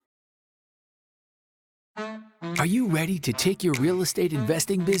Are you ready to take your real estate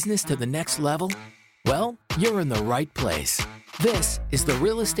investing business to the next level? Well, you're in the right place. This is the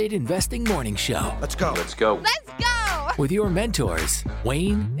Real Estate Investing Morning Show. Let's go. Let's go. Let's go! With your mentors,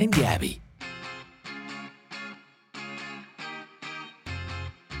 Wayne and Gabby.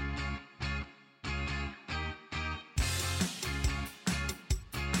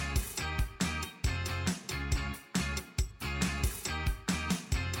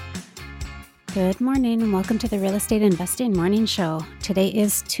 Good morning and welcome to the Real Estate Investing Morning Show. Today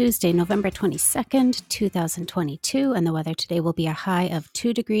is Tuesday, November 22nd, 2022, and the weather today will be a high of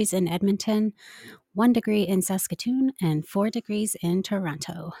 2 degrees in Edmonton, 1 degree in Saskatoon, and 4 degrees in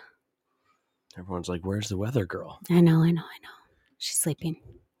Toronto. Everyone's like, where's the weather girl? I know. She's sleeping.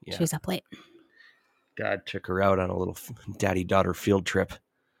 Yeah. She was up late. Dad took her out on a little daddy-daughter field trip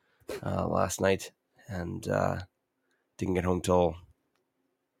last night and didn't get home till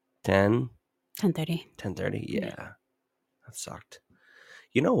 10:30, 10:30. yeah. That sucked.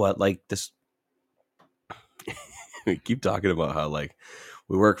 You know what? Like this, we keep talking about how like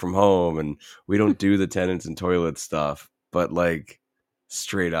we work from home and we don't do the tenants and toilet stuff, but like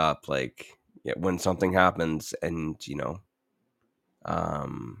straight up, like when something happens and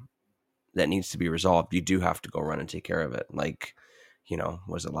that needs to be resolved, you do have to go run and take care of it. Like,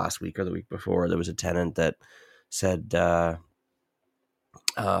 was it last week or the week before? There was a tenant that said,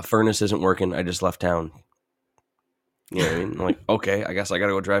 furnace isn't working. I just left town. You know what I mean? I'm like, okay, I guess I got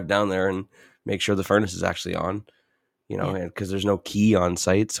to go drive down there and make sure the furnace is actually on, because there's no key on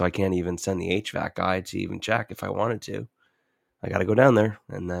site. So I can't even send the HVAC guy to even check if I wanted to. I got to go down there.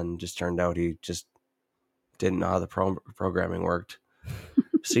 And then just turned out he just didn't know how the programming worked.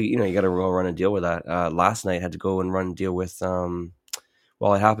 So, you got to go run and deal with that. Last night I had to go and run and deal with,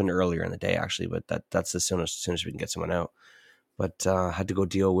 it happened earlier in the day actually, but that's as soon as we can get someone out. But had to go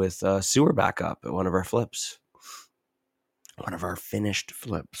deal with sewer backup at one of our flips. One of our finished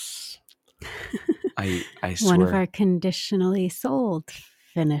flips. I swear. One of our conditionally sold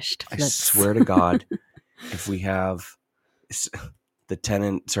finished flips. I swear to God, if we have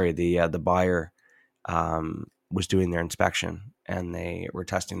the buyer was doing their inspection and they were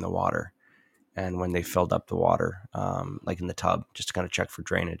testing the water. And when they filled up the water, like in the tub, just to kind of check for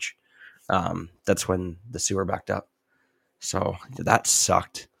drainage, that's when the sewer backed up. So that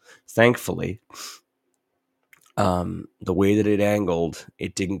sucked. Thankfully, the way that it angled,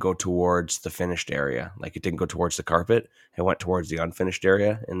 it didn't go towards the finished area. Like it didn't go towards the carpet. It went towards the unfinished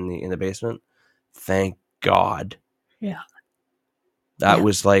area in the basement. Thank God. Yeah. That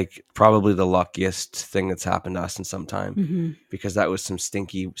was like probably the luckiest thing that's happened to us in some time, because that was some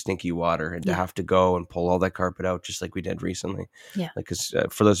stinky water, and to have to go and pull all that carpet out just like we did recently. Yeah. Like, because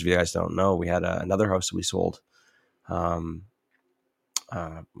for those of you guys who don't know, we had another house that we sold. Must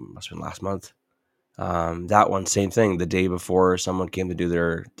have been last month. That one, same thing. The day before someone came to do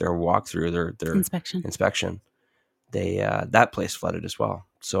their walkthrough, their inspection, they that place flooded as well.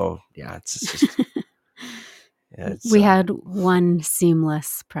 So yeah, it's just we had one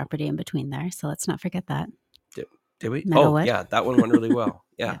seamless property in between there, so let's not forget that. Did we? Meadowwood. Yeah, that one went really well.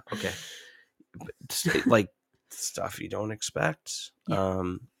 Yeah. Okay. But, like stuff you don't expect. Yeah.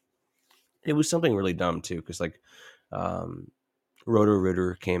 It was something really dumb too, because like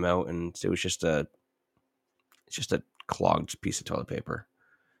Roto-Rooter came out and it was just a clogged piece of toilet paper,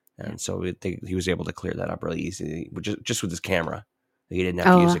 and so he was able to clear that up really easily, just with his camera. He didn't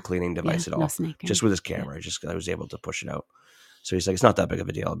have to use a cleaning device at all. Just with his camera, I was able to push it out. So he's like, it's not that big of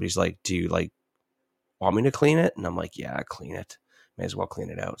a deal. But he's like, do you want me to clean it? And I'm like, yeah, clean it. May as well clean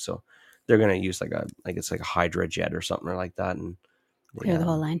it out. So they're gonna use it's like a Hydra jet or something like that, and clear the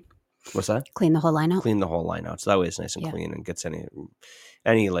whole line. What's that? Clean the whole line out. Clean the whole line out. So that way it's nice and clean, and gets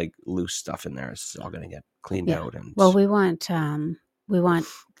any like loose stuff in there. It's all gonna get cleaned out. And well, we want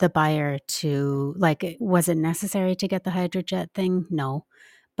the buyer to, like, was it necessary to get the hydrojet thing? No,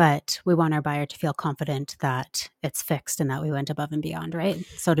 but we want our buyer to feel confident that it's fixed and that we went above and beyond, right?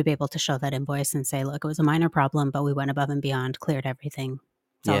 So to be able to show that invoice and say, look, it was a minor problem, but we went above and beyond, cleared everything.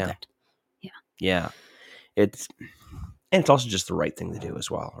 It's all good. Yeah. Yeah. It's also just the right thing to do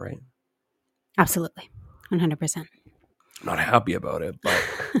as well, right? Absolutely. 100%. Not happy about it, but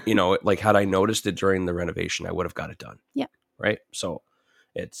like had I noticed it during the renovation, I would have got it done. Yeah. Right. So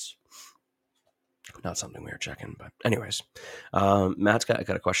it's not something we were checking, but anyways, Matt's got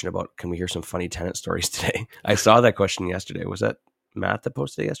a question about, can we hear some funny tenant stories today? I saw that question yesterday. Was that Matt that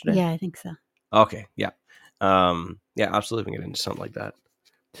posted it yesterday? Yeah, I think so. Okay. Yeah. Yeah, absolutely. We can get into something like that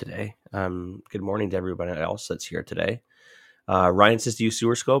today. Good morning to everybody else that's here today. Ryan says to use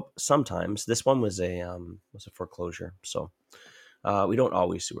sewer scope sometimes. This one was a foreclosure, so we don't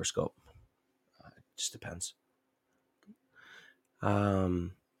always sewer scope. Just depends.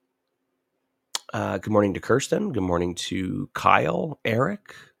 Good morning to Kirsten. Good morning to Kyle,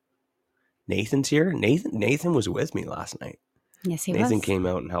 Eric. Nathan's here. Nathan was with me last night. Yes, he Nathan was. came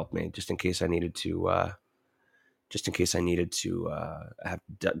out and helped me just in case I needed to. Have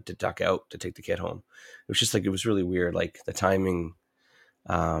to duck out to take the kid home. It was just like, it was really weird. Like the timing.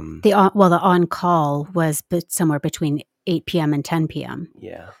 The on call was somewhere between 8 p.m. and 10 p.m.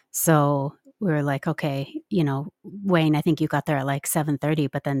 Yeah. So we were like, okay, Wayne, I think you got there at like 7:30,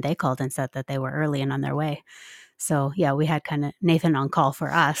 but then they called and said that they were early and on their way. So yeah, we had kind of Nathan on call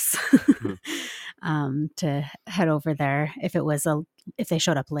for us to head over there if they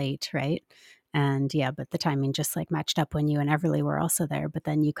showed up late, right? And yeah, but the timing just like matched up when you and Everly were also there, but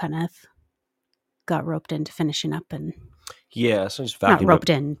then you kind of got roped into finishing up and yeah, so I just not roped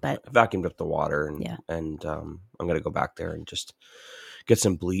in, but vacuumed up the water and yeah. and I'm gonna go back there and just get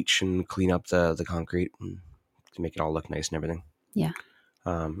some bleach and clean up the concrete and to make it all look nice and everything. Yeah.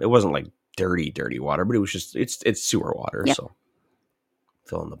 It wasn't like dirty water, but it was just it's sewer water, Yep. so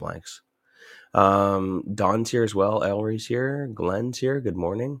fill in the blanks. Don's here as well. Elry's here. Glenn's here. Good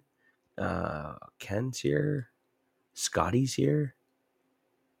morning. Ken's here. Scotty's here.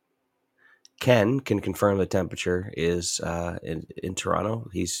 Ken can confirm the temperature is in Toronto.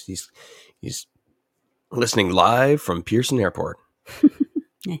 He's listening live from Pearson Airport.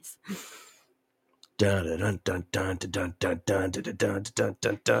 Nice. Dun dun dun dun dun dun dun dun dun dun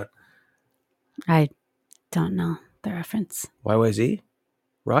dun dun. I don't know the reference. YYZ?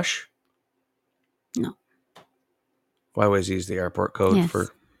 Rush? No. YYZ is the airport code for.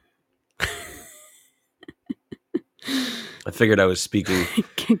 I figured I was speaking.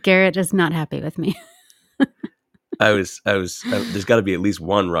 Garrett is not happy with me. There's got to be at least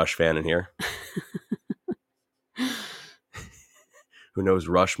one Rush fan in here who knows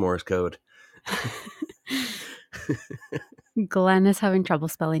Rushmore's code. Glenn is having trouble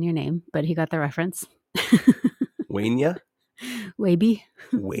spelling your name, but he got the reference. Wanya? Waby?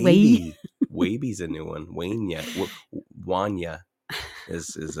 Waby's a new one. Wanya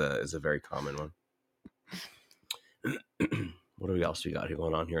is a very common one. What else we got here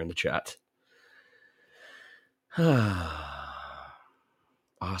going on here in the chat?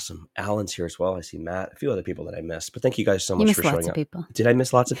 Awesome. Alan's here as well. I see Matt, a few other people that I missed, but thank you guys so much for showing up. People. Did I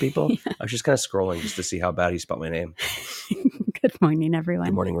miss lots of people? Yeah. I was just kind of scrolling just to see how bad he spelled my name. Good morning, everyone.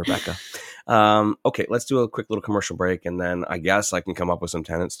 Good morning, Rebecca. Okay, let's do a quick little commercial break, and then I guess I can come up with some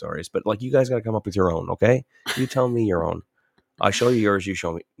tenant stories. But like, you guys got to come up with your own, okay? You tell me your own. I show you yours. You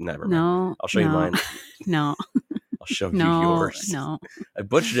show me. Never mind. No, I'll show you mine. No. I'll show you yours. No. I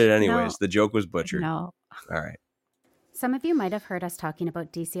butchered it anyways. No. The joke was butchered. No. All right. Some of you might have heard us talking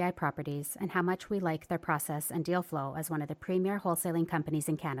about DCI Properties and how much we like their process and deal flow as one of the premier wholesaling companies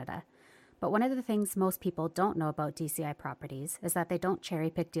in Canada. But one of the things most people don't know about DCI Properties is that they don't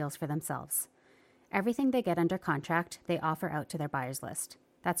cherry-pick deals for themselves. Everything they get under contract, they offer out to their buyers list.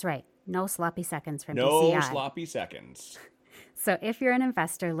 That's right, no sloppy seconds from DCI. No sloppy seconds. So if you're an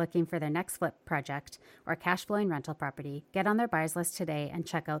investor looking for their next flip project or cash flowing rental property, get on their buyers list today and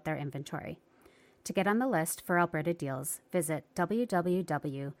check out their inventory. To get on the list for Alberta deals, visit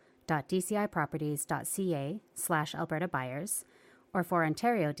www.dciproperties.ca/Alberta buyers, or for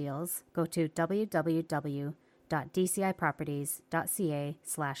Ontario deals, go to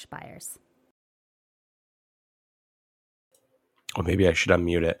www.dciproperties.ca/buyers. Or maybe I should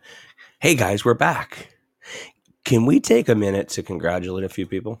unmute it. Hey guys, we're back. Can we take a minute to congratulate a few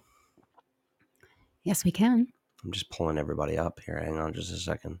people? Yes, we can. I'm just pulling everybody up here. Hang on just a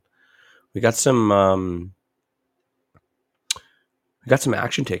second. We got some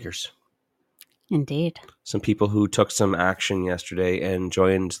action takers. Indeed. Some people who took some action yesterday and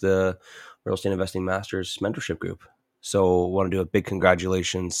joined the Real Estate Investing Masters mentorship group. So I want to do a big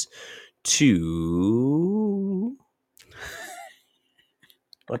congratulations to...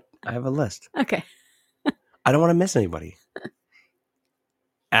 What? I have a list. Okay. I don't want to miss anybody.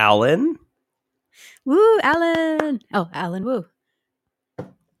 Alan. Woo, Alan. Oh, Alan, woo.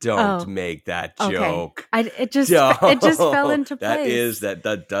 Don't make that joke. Okay. It just fell into place.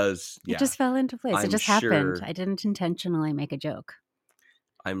 That does. Yeah. It just fell into place. It just happened. I didn't intentionally make a joke.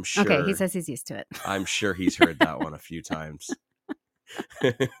 I'm sure. Okay, he says he's used to it. I'm sure he's heard that one a few times.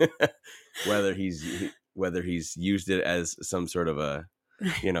 Whether he's used it as some sort of a,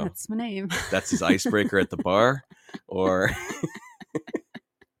 that's my name. That's his icebreaker at the bar, or.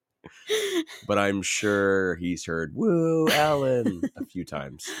 But I'm sure he's heard "Woo, Alan" a few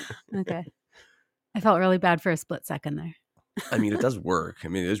times. Okay, I felt really bad for a split second there. I mean, it does work. I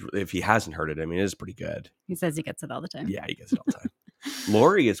mean, if he hasn't heard it, I mean, it is pretty good. He says he gets it all the time. Yeah, he gets it all the time.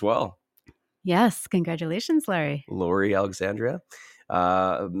 Lori as well. Yes. Congratulations, Larry. Lori Alexandria,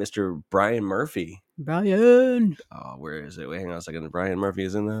 Mr. Brian Murphy. Brian. Oh, where is it? Wait, hang on a second. Brian Murphy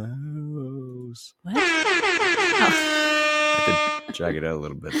is in the house. What? Oh. I had to drag it out a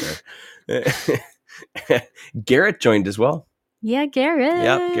little bit there. Garrett joined as well. Yeah, Garrett.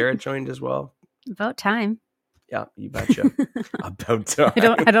 Yep, Garrett joined as well. About time. Yeah, you betcha. About time.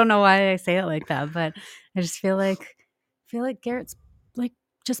 I don't know why I say it like that, but I just feel like Garrett's like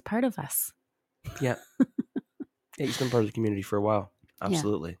just part of us. Yeah. Yeah, he's been part of the community for a while.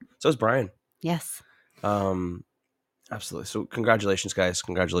 Absolutely. Yeah. So is Brian. Yes. Absolutely. So congratulations, guys.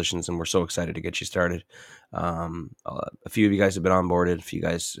 Congratulations. And we're so excited to get you started. A few of you guys have been onboarded. A few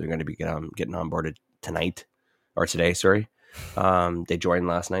guys are going to be getting onboarded tonight or today. Sorry. They joined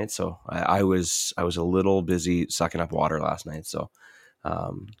last night. So I was a little busy sucking up water last night. So,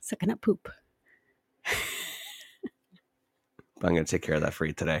 sucking up poop. But I'm going to take care of that for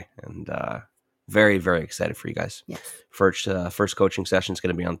you today. And, very, very excited for you guys. Yes. First coaching session is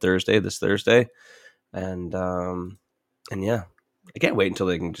going to be on this Thursday. And yeah, I can't wait until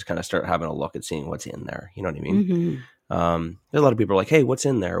they can just kind of start having a look at seeing what's in there. You know what I mean? Mm-hmm. There's a lot of people are like, hey, what's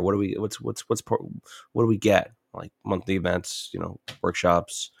in there? What do we get? Like monthly events,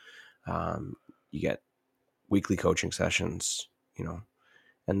 workshops. You get weekly coaching sessions,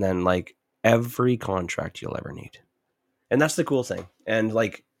 and then like every contract you'll ever need. And that's the cool thing. And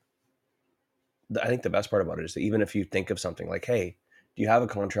like, I think the best part about it is that even if you think of something like, hey, do you have a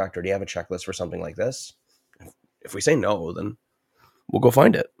contract or do you have a checklist for something like this? If we say no, then we'll go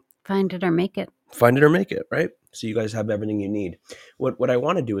find it. Find it or make it. Find it or make it, right? So you guys have everything you need. What I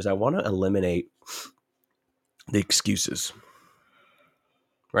want to do is I want to eliminate the excuses,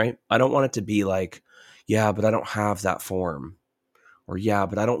 right? I don't want it to be like, yeah, but I don't have that form. Or yeah,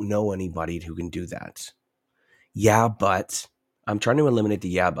 but I don't know anybody who can do that. Yeah, but I'm trying to eliminate the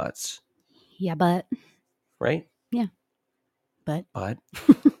yeah buts. Yeah, but. Right? Yeah. But.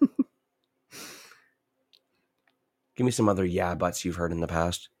 Give me some other yeah buts you've heard in the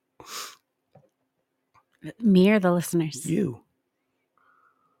past. Me or the listeners? You.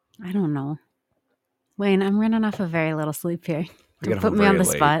 I don't know. Wayne, I'm running off a very little sleep here. Don't put me on the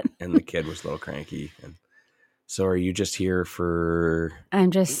spot. And the kid was a little cranky. And so are you just here for... I'm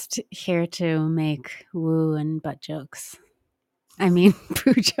just here to make woo and butt jokes. I mean,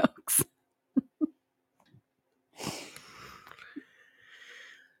 poo jokes.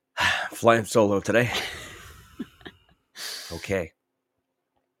 Flying solo today. Okay.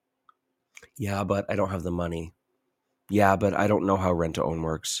 Yeah, but I don't have the money. Yeah, but I don't know how rent to own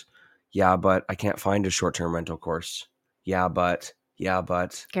works. Yeah, but I can't find a short-term rental course. Yeah, but.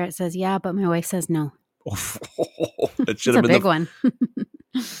 Garrett says, yeah, but my wife says no. That should have been a big one.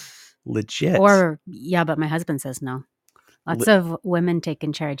 Legit. Or, yeah, but my husband says no. Lots of women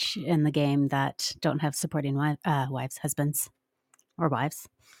taking charge in the game that don't have supporting husbands, or wives.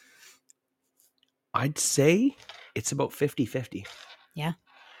 I'd say it's about 50-50. Yeah.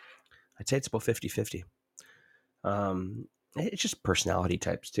 I'd say it's about 50-50. It's just personality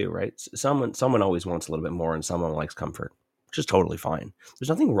types too, right? Someone always wants a little bit more and someone likes comfort, which is totally fine. There's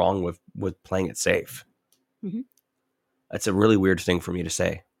nothing wrong with playing it safe. Mm-hmm. That's a really weird thing for me to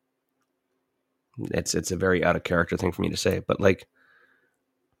say. It's a very out of character thing for me to say, but like,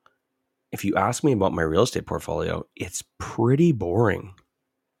 if you ask me about my real estate portfolio, it's pretty boring.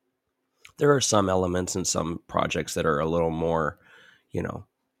 There are some elements and some projects that are a little more,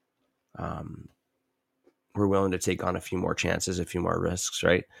 we're willing to take on a few more chances, a few more risks,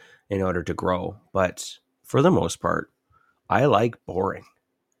 right? In order to grow. But for the most part, I like boring.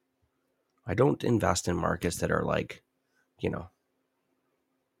 I don't invest in markets that are like, that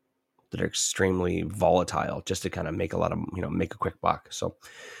are extremely volatile just to kind of make a lot of, make a quick buck. So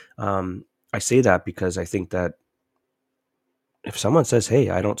I say that because I think that if someone says, hey,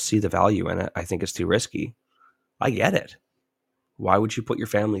 I don't see the value in it, I think it's too risky, I get it. Why would you put your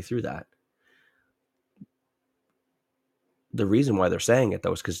family through that? The reason why they're saying it,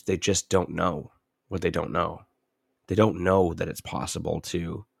 though, is because they just don't know what they don't know. They don't know that it's possible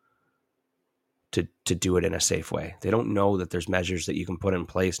to do it in a safe way. They don't know that there's measures that you can put in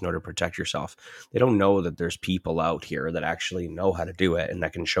place in order to protect yourself. They don't know that there's people out here that actually know how to do it and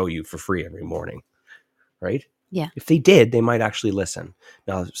that can show you for free every morning, right? Yeah. If they did, they might actually listen.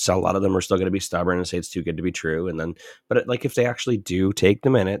 Now, so a lot of them are still going to be stubborn and say it's too good to be true. But like if they actually do take the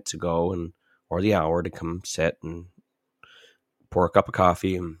minute to go or the hour to come sit and pour a cup of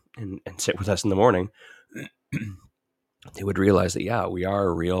coffee and sit with us in the morning, they would realize that, yeah, we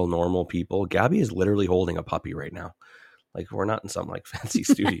are real normal people. Gabby is literally holding a puppy right now. Like, we're not in some like fancy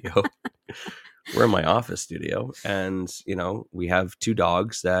studio. We're in my office studio, and we have 2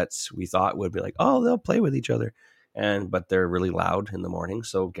 dogs that we thought would be like, oh, they'll play with each other, but they're really loud in the morning.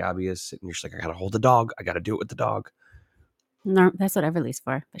 So Gabby is sitting here, she's like, I gotta hold the dog, I gotta do it with the dog. No, that's what Everly's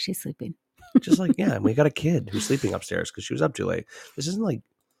for, but she's sleeping. Just like, yeah, and we got a kid who's sleeping upstairs because she was up too late. This isn't like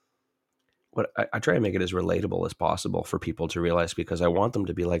what I try to make it as relatable as possible for people to realize, because I want them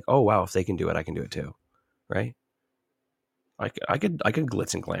to be like, oh wow, if they can do it, I can do it too, right? I could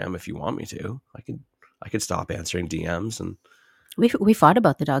glitz and glam if you want me to. I could stop answering DMs, and we fought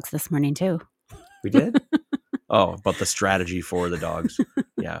about the dogs this morning too. We did? Oh, about the strategy for the dogs.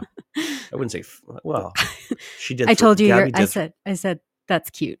 Yeah, I wouldn't say. Well, she did. I told you. I said that's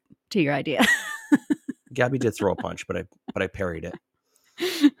cute to your idea. Gabby did throw a punch, but I parried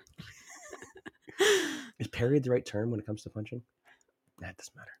it. Is parried the right term when it comes to punching? That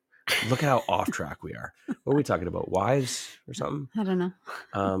doesn't matter. Look at how off track we are. What are we talking about? Wives or something? I don't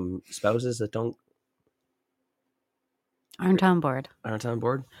know. Spouses that aren't on board.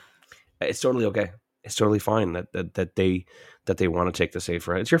 It's totally okay. It's totally fine that they want to take the safe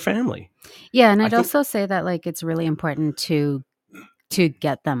route. It's your family. Yeah, and I'd also say that like it's really important to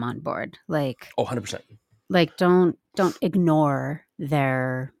get them on board. Like 100%. Like don't ignore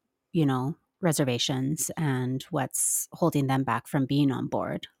their, reservations and what's holding them back from being on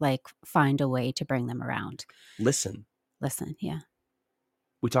board. Like find a way to bring them around. Listen, yeah.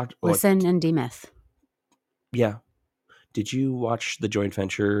 We talked listen and demyth. Yeah. Did you watch the joint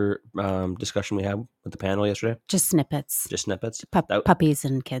venture discussion we had with the panel yesterday? Just snippets. Puppies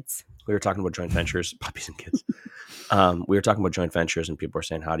and kids. We were talking about joint ventures, puppies and kids. We were talking about joint ventures, and people were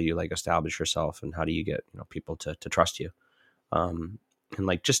saying, how do you like establish yourself, and how do you get people to trust you, and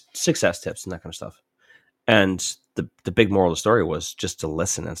like just success tips and that kind of stuff. And the big moral of the story was just to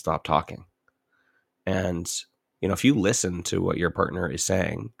listen and stop talking. And if you listen to what your partner is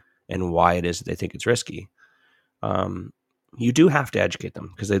saying and why it is that they think it's risky, you do have to educate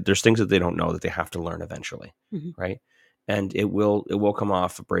them, because there's things that they don't know that they have to learn eventually, right? And it will come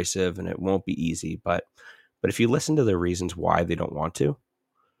off abrasive, and it won't be easy. But if you listen to the reasons why they don't want to,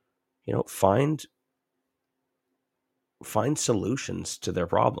 find solutions to their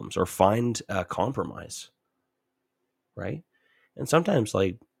problems, or find a compromise, right? And sometimes,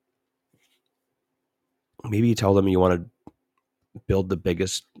 like, maybe you tell them you want to build the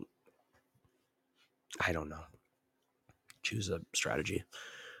biggest, I don't know, choose a strategy.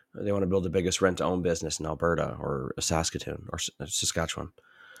 They want to build the biggest rent-to-own business in Alberta or Saskatoon or Saskatchewan.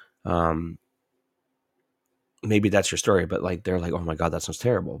 Maybe that's your story, but like they're like, oh my God, that sounds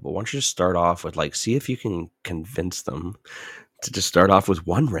terrible. But why don't you just start off with like, see if you can convince them to just start off with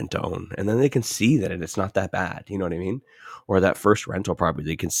one rent-to-own, and then they can see that it's not that bad. You know what I mean? Or that first rental property,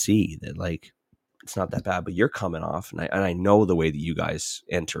 they can see that like it's not that bad. But you're coming off, and I know the way that you guys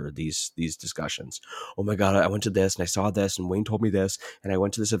enter these discussions. Oh my God, I went to this and I saw this, and Wayne told me this, and I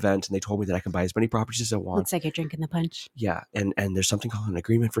went to this event and they told me that I can buy as many properties as I want. Looks like you're drinking the punch. Yeah, and there's something called an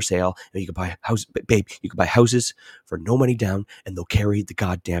agreement for sale, and you can buy you can buy houses for no money down, and they'll carry the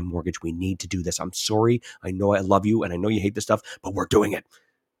goddamn mortgage. We need to do this. I'm sorry. I know I love you, and I know you hate this stuff, but we're doing it.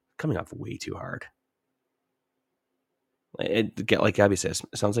 Coming off way too hard. Like Gabby says,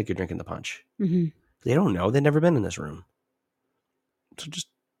 it sounds like you're drinking the punch. Mm-hmm. They don't know. They've never been in this room. So just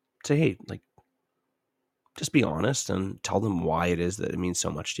say, hey, like, just be honest and tell them why it is that it means so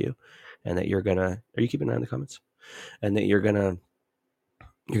much to you, and that you're gonna. Are you keeping an eye on the comments? And that you're gonna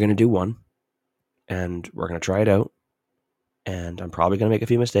do one, and we're gonna try it out, and I'm probably gonna make a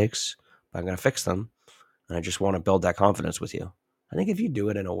few mistakes, but I'm gonna fix them, and I just want to build that confidence with you. I think if you do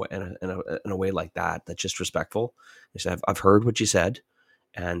it in a way like that, that's just respectful. You say, I've heard what you said,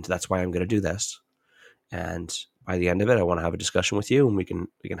 and that's why I'm gonna do this. And by the end of it, I want to have a discussion with you, and we can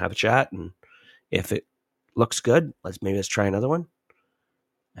have a chat. And if it looks good, let's try another one,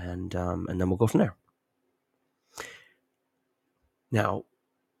 and then we'll go from there. Now,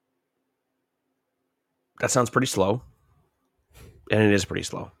 that sounds pretty slow, and it is pretty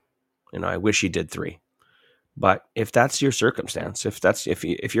slow. I wish you did 3, but if that's your circumstance,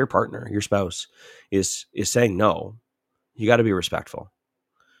 if your partner, your spouse is saying no, you got to be respectful.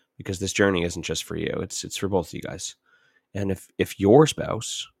 Because this journey isn't just for you. It's for both of you guys. And if your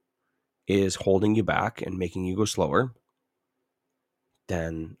spouse is holding you back and making you go slower,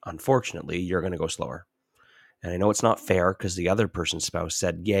 then unfortunately you're going to go slower. And I know it's not fair, because the other person's spouse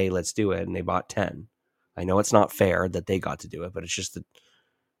said, yay, let's do it, and they bought 10. I know it's not fair that they got to do it, but it's just that,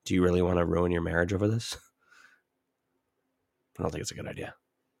 do you really want to ruin your marriage over this? I don't think it's a good idea.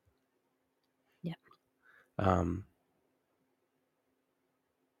 Yeah.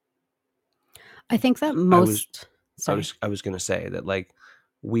 I think that Sorry. I was going to say that like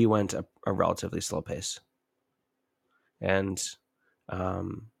we went a relatively slow pace, and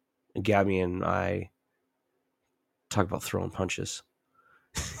Gabby and I talk about throwing punches.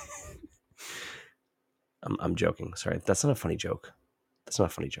 I'm joking. Sorry, that's not a funny joke. That's not a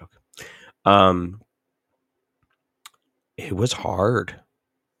funny joke. It was hard.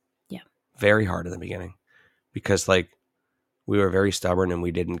 Yeah. Very hard in the beginning because like we were very stubborn and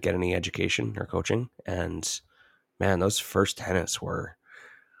we didn't get any education or coaching. And man, those first tennis were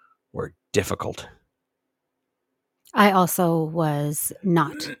difficult. I also was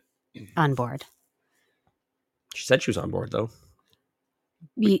not on board. She said she was on board though.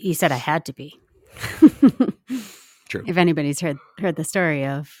 You said I had to be. True. If anybody's heard the story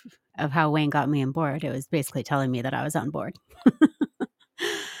of how Wayne got me on board, it was basically telling me that I was on board.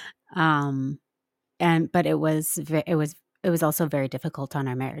 But it was also very difficult on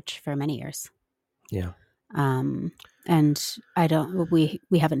our marriage for many years. Yeah. And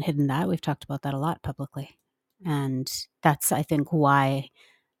we haven't hidden that. We've talked about that a lot publicly. And that's, I think, why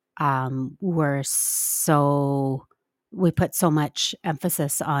we put so much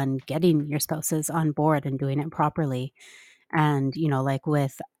emphasis on getting your spouses on board and doing it properly. And, like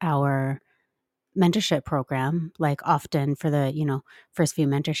with our mentorship program, like often for the, first few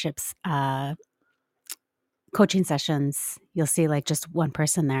mentorships, coaching sessions, you'll see like just one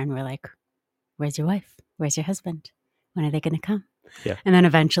person there and we're like, where's your wife? Where's your husband? When are they going to come? Yeah. And then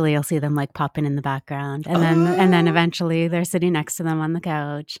eventually you'll see them like popping in the background. And then eventually they're sitting next to them on the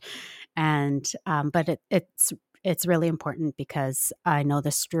couch. And, but it's really important because I know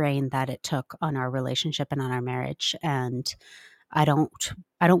the strain that it took on our relationship and on our marriage. And I don't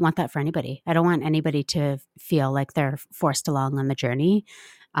want that for anybody. I don't want anybody to feel like they're forced along on the journey.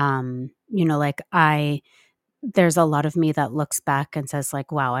 There's a lot of me that looks back and says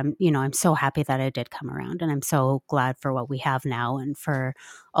like, wow, I'm so happy that I did come around and I'm so glad for what we have now and for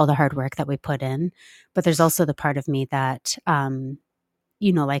all the hard work that we put in. But there's also the part of me that, we're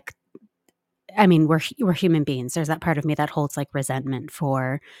human beings. There's that part of me that holds like resentment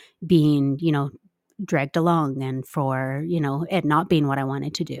for being, dragged along and for, it not being what I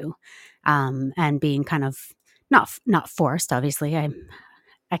wanted to do. And being kind of not forced, obviously.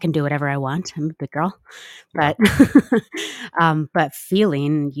 I can do whatever I want. I'm a big girl, but, but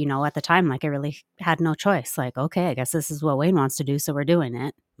feeling, at the time, like I really had no choice. Like, okay, I guess this is what Wayne wants to do. So we're doing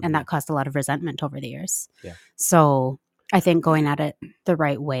it. Mm-hmm. And that caused a lot of resentment over the years. Yeah. So I think going at it the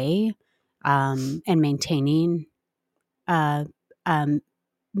right way, and maintaining,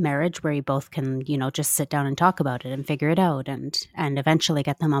 marriage where you both can, just sit down and talk about it and figure it out and eventually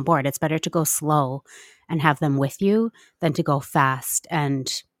get them on board. It's better to go slow and have them with you than to go fast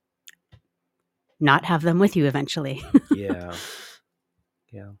and not have them with you eventually. Yeah.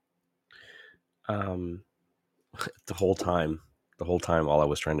 The whole time, all I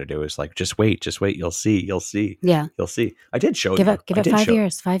was trying to do is like, just wait, you'll see. Yeah. You'll see. I did show you. Give it 5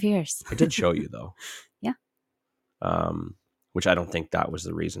 years. 5 years. I did show you though. Yeah. Which I don't think that was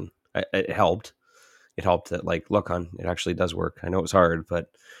the reason. It helped. It helped that like, look, hon, it actually does work. I know it's hard, but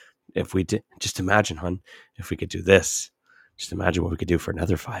if we did, just imagine, hon, if we could do this, just imagine what we could do for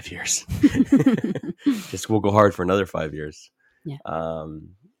another 5 years. We'll go hard for another 5 years. Yeah.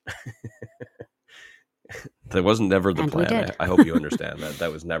 That wasn't never the plan. I hope you understand that.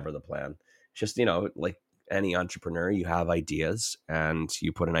 That was never the plan. Just, like any entrepreneur, you have ideas and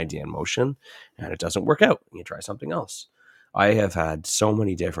you put an idea in motion and it doesn't work out. You try something else. I have had so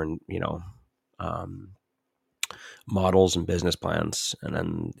many different, models and business plans, and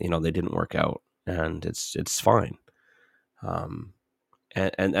then, they didn't work out, and it's fine. And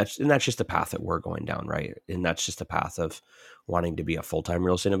that's just the path that we're going down, right? And that's just the path of wanting to be a full-time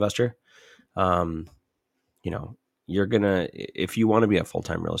real estate investor. You're gonna, if you want to be a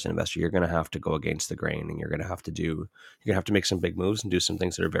full-time real estate investor, you're gonna have to go against the grain, and you're gonna have to make some big moves and do some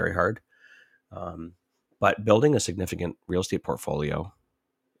things that are very hard. But building a significant real estate portfolio,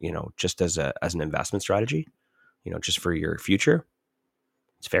 just as an investment strategy, just for your future,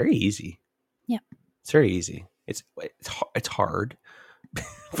 it's very easy. Yeah, it's very easy. It's hard,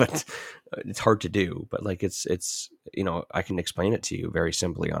 but it's hard to do. But like it's I can explain it to you very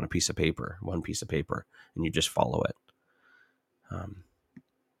simply on one piece of paper, and you just follow it.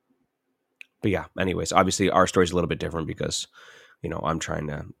 But yeah, anyways, obviously our story's a little bit different because, I'm trying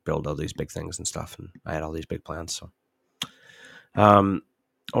to build all these big things and stuff, and I had all these big plans. So, I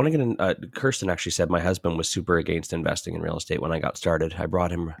want to get in. Kirsten actually said my husband was super against investing in real estate when I got started. I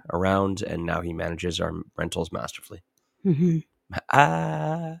brought him around, and now he manages our rentals masterfully. Mm-hmm.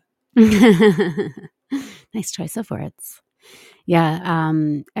 Nice choice of words. Yeah.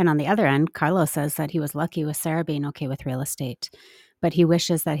 And on the other end, Carlos says that he was lucky with Sarah being okay with real estate, but he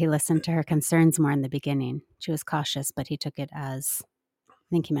wishes that he listened to her concerns more in the beginning. She was cautious, but he took it as, I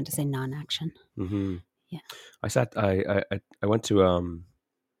think he meant to say non-action. Mm-hmm. Yeah. I went to a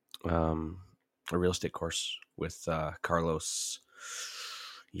real estate course with Carlos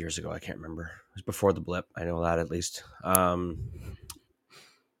years ago. I can't remember. It was before the blip. I know that at least. But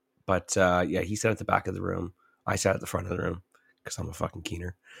yeah, he sat at the back of the room. I sat at the front of the room because I'm a fucking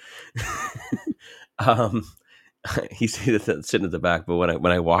keener. He's sitting at the back, but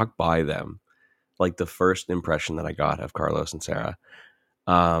when I walked by them, like the first impression that I got of Carlos and Sarah,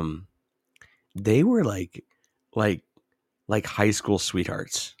 they were like high school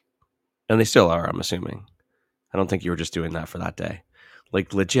sweethearts, and they still are. I'm assuming. I don't think you were just doing that for that day.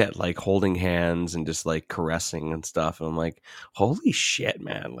 Like legit, like holding hands and just like caressing and stuff. And I'm like, holy shit,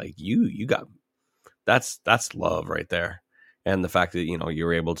 man! Like you got that's love right there. And the fact that, you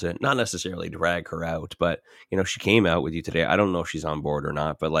were able to not necessarily drag her out, but, she came out with you today. I don't know if she's on board or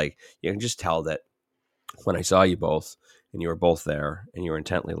not, but like, you can just tell that when I saw you both and you were both there and you were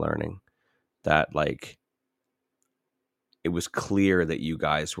intently learning, that like, it was clear that you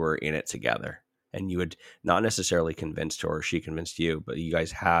guys were in it together, and you had not necessarily convinced her or she convinced you, but you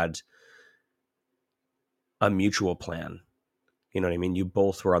guys had a mutual plan. You know what I mean? You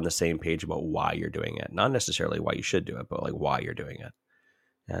both were on the same page about why you're doing it. Not necessarily why you should do it, but like why you're doing it.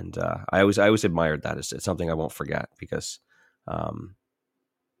 And I always admired that. It's something I won't forget, because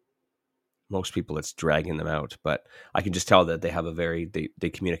most people, it's dragging them out. But I can just tell that they have they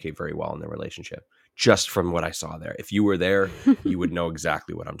communicate very well in their relationship, just from what I saw there. If you were there, you would know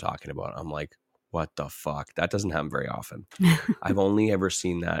exactly what I'm talking about. I'm like, what the fuck? That doesn't happen very often. I've only ever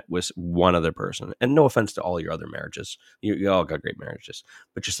seen that with one other person. And no offense to all your other marriages. You all got great marriages.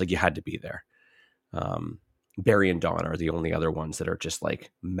 But just like, you had to be there. Barry and Dawn are the only other ones that are just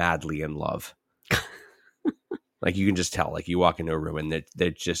like madly in love. Like, you can just tell. Like, you walk into a room and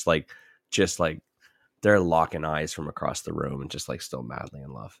they're just like they're locking eyes from across the room and just like still madly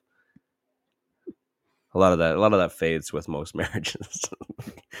in love. A lot of that fades with most marriages.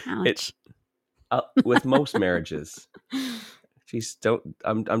 Ouch. With most marriages,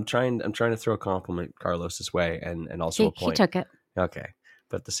 I'm trying to throw a compliment Carlos's way, and also a point. He took it. Okay,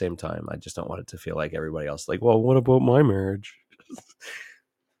 but at the same time, I just don't want it to feel like everybody else. Like, well, what about my marriage?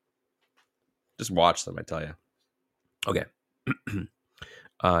 Just watch them, I tell you. Okay,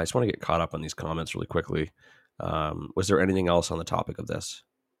 I just want to get caught up on these comments really quickly. Was there anything else on the topic of this?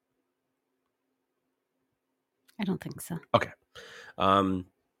 I don't think so. Okay.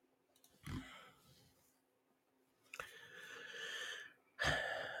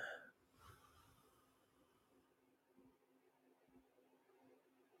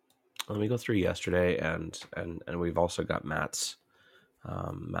 Let me go through yesterday, and we've also got Matt's.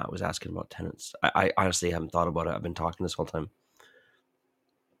 Matt was asking about tenants. I honestly haven't thought about it. I've been talking this whole time.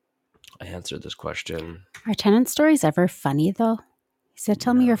 I answered this question. Are tenant stories ever funny, though? He said,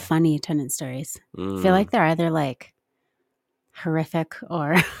 tell me your funny tenant stories. I feel like they're either like horrific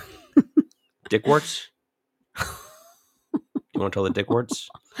or dickwarts. You want to tell the dickwarts?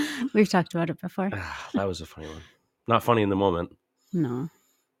 We've talked about it before. That was a funny one. Not funny in the moment. No.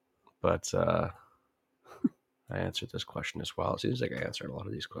 But I answered this question as well. It seems like I answered a lot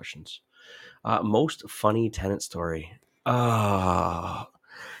of these questions. Most funny tenant story. Yeah,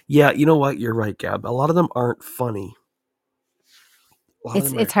 you know what? You're right, Gab. A lot of them aren't funny.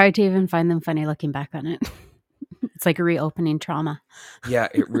 It's hard to even find them funny looking back on it. It's like a reopening trauma. Yeah,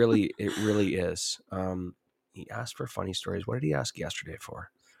 it really is. He asked for funny stories. What did he ask yesterday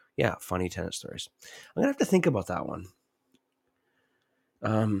for? Yeah, funny tenant stories. I'm gonna have to think about that one.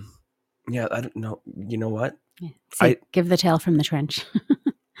 Yeah, I don't know. You know what? Yeah. So give the tale from the trench.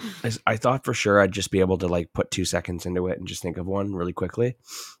 I thought for sure I'd just be able to like put 2 seconds into it and just think of one really quickly.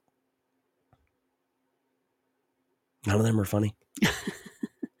 None of them are funny.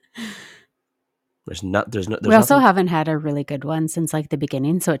 We also haven't had a really good one since like the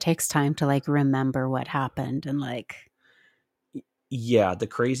beginning, so it takes time to like remember what happened and like. Yeah, the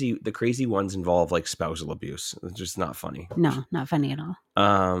crazy ones involve like spousal abuse. It's just not funny. No, not funny at all.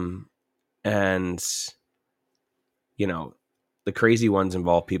 And the crazy ones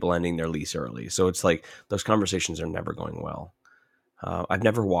involve people ending their lease early. So it's like those conversations are never going well. I've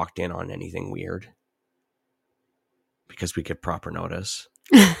never walked in on anything weird because we get proper notice.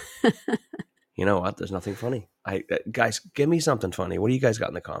 You know what? There's nothing funny. Guys, give me something funny. What do you guys got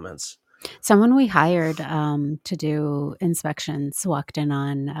in the comments? Someone we hired to do inspections walked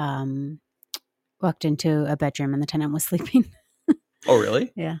into a bedroom and the tenant was sleeping. Oh,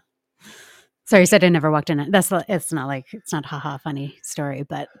 really? Yeah. Sorry, you said I never walked in it. It's not haha funny story,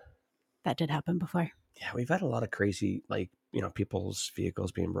 but that did happen before. Yeah, we've had a lot of crazy, people's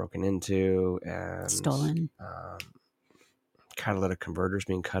vehicles being broken into and Stolen. catalytic converters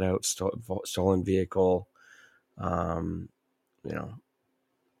being cut out, stolen vehicle. The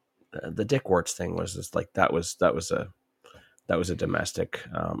Dick Warts thing was just like that was a domestic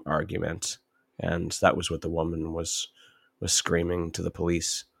argument, and that was what the woman was screaming to the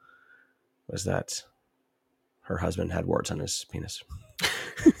police, was that her husband had warts on his penis.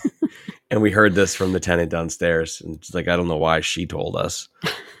 And we heard this from the tenant downstairs, and it's like, I don't know why she told us.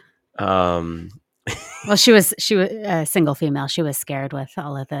 Well, she was a single female. She was scared with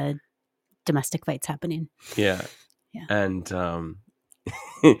all of the domestic fights happening. Yeah. Yeah. And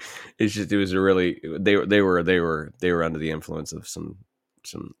it was a really, they were under the influence of some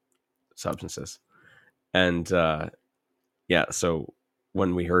substances. And so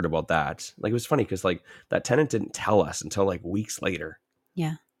when we heard about that, like, it was funny because like that tenant didn't tell us until like weeks later.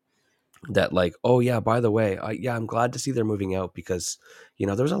 Yeah. That like, oh yeah, by the way, I'm glad to see they're moving out because,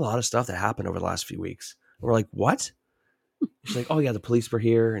 there was a lot of stuff that happened over the last few weeks. And we're like, what? She's like, oh yeah, the police were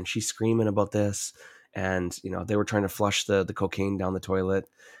here, and she's screaming about this, and they were trying to flush the cocaine down the toilet,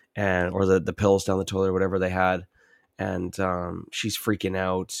 or the pills down the toilet, or whatever they had, and she's freaking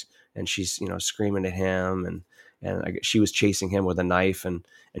out, and she's screaming at him, and she was chasing him with a knife, and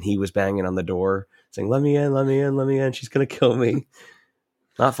he was banging on the door saying, let me in, let me in, let me in, she's gonna kill me.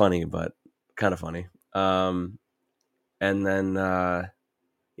 Not funny, but kind of funny. And then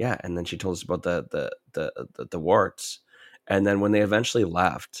and then she told us about the warts. And then when they eventually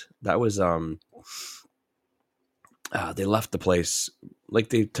left, that was they left the place, like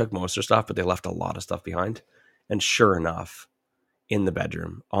they took most of their stuff, but they left a lot of stuff behind. And sure enough, in the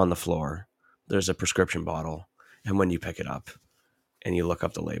bedroom on the floor, there's a prescription bottle. And when you pick it up and you look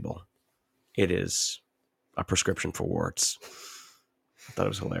up the label, it is a prescription for warts. I thought it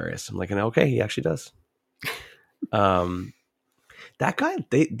was hilarious. I'm like, okay, he actually does. That guy,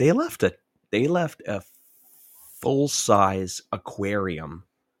 they left a full-size aquarium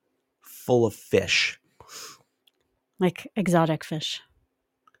full of fish. Like exotic fish.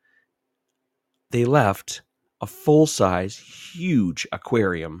 They left a full-size, huge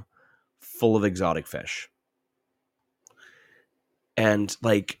aquarium full of exotic fish. And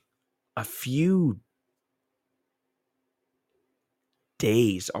like a few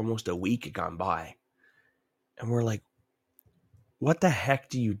days, almost a week had gone by. And we're like, what the heck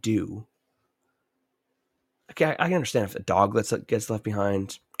do you do? Okay, I understand if a dog gets left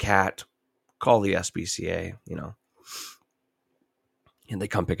behind, cat, call the SPCA, and they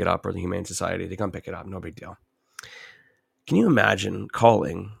come pick it up, or the Humane Society, they come pick it up, no big deal. Can you imagine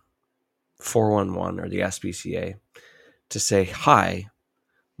calling 411 or the SPCA to say, hi,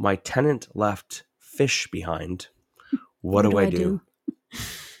 my tenant left fish behind. What do I do?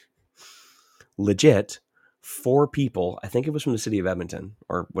 Legit, 4 people, I think it was from the city of Edmonton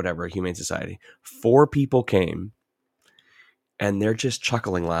or whatever, Humane Society, 4 people came, and they're just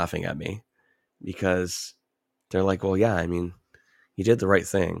chuckling, laughing at me because they're like, well, yeah, I mean, you did the right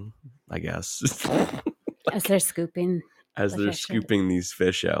thing, I guess. As they're scooping these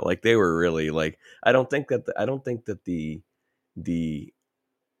fish out, like they were really like, I don't think that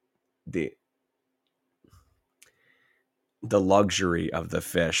the luxury of the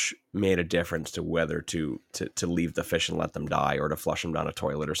fish made a difference to whether to leave the fish and let them die, or to flush them down a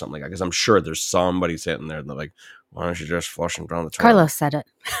toilet or something like that. Because I'm sure there's somebody sitting there and they're like, why don't you just flush them down the toilet? Carlos said it.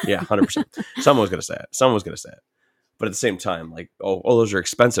 Yeah, 100%. Someone was going to say it. But at the same time, like, oh, those are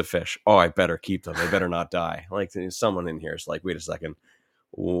expensive fish. Oh, I better keep them. They better not die. Like, someone in here is like, wait a second.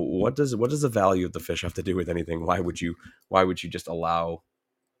 What does the value of the fish have to do with anything? Why would you just allow,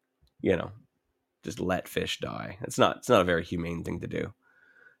 just let fish die? It's not a very humane thing to do.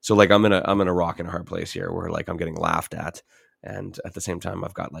 So like, I'm in a rock and a hard place here where like I'm getting laughed at, and at the same time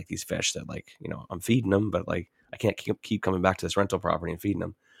I've got like these fish that like, I'm feeding them, but like I can't keep coming back to this rental property and feeding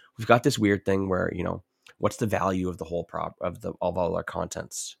them. We've got this weird thing where, what's the value of the whole of all our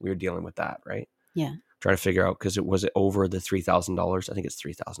contents? We were dealing with that, right? Yeah. Trying to figure out, because it was over the $3,000. I think it's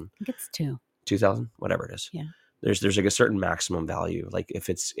 $3,000. I think it's 2,000, whatever it is. Yeah. There's like a certain maximum value. Like if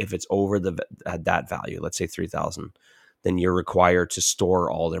it's over that value, let's say 3,000, then you're required to store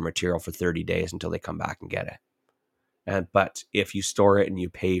all their material for 30 days until they come back and get it. But if you store it and you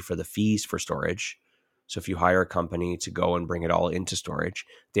pay for the fees for storage, so if you hire a company to go and bring it all into storage,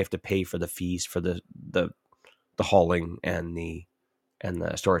 they have to pay for the fees for the hauling and the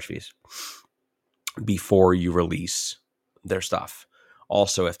storage fees before you release their stuff.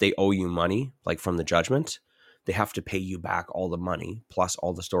 Also, if they owe you money, like from the judgment, they have to pay you back all the money plus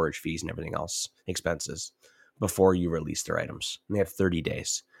all the storage fees and everything else, expenses, before you release their items. And they have 30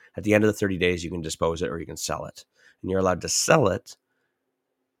 days. At the end of the 30 days, you can dispose it or you can sell it. And you're allowed to sell it,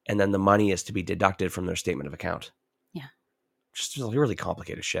 and then the money is to be deducted from their statement of account. Yeah. Just really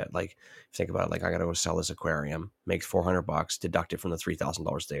complicated shit. Like, think about it. Like, I got to go sell this aquarium, make $400, deduct it from the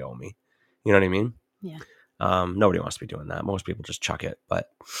 $3,000 they owe me. You know what I mean? Yeah. Nobody wants to be doing that. Most people just chuck it, but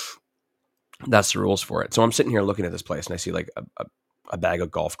that's the rules for it. So I'm sitting here looking at this place, and I see like a bag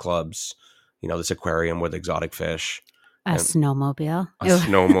of golf clubs, this aquarium with exotic fish, a snowmobile, a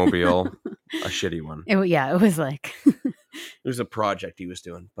snowmobile, a shitty one. It was like it was a project he was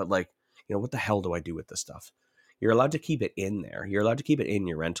doing, but like, what the hell do I do with this stuff? You're allowed to keep it in there. You're allowed to keep it in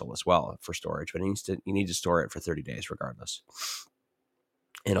your rental as well for storage, but you need to store it for 30 days regardless,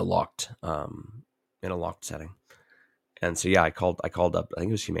 in a locked setting. And so yeah, I called up. I think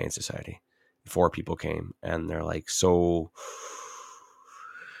it was Humane Society. 4 people came, and they're like, "So,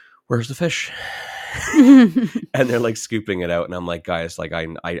 where's the fish?" And they're like scooping it out, and I'm like, "Guys, like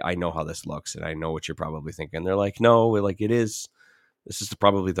I know how this looks, and I know what you're probably thinking." They're like, "No, like it is. This is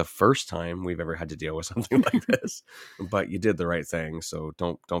probably the first time we've ever had to deal with something like this, but you did the right thing, so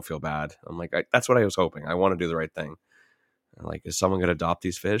don't feel bad." I'm like, that's what I was hoping. I want to do the right thing. I'm like, is someone going to adopt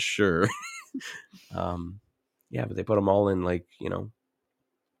these fish? Sure. Yeah, but they put them all in like,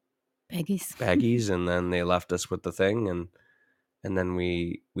 baggies, and then they left us with the thing, and then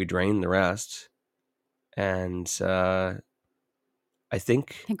we drained the rest. And I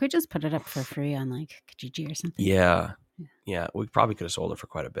think we just put it up for free on like Kijiji or something. Yeah, we probably could have sold it for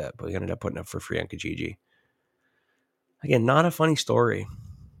quite a bit, but we ended up putting it for free on Kijiji. Again, not a funny story,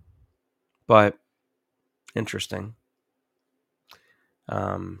 but interesting.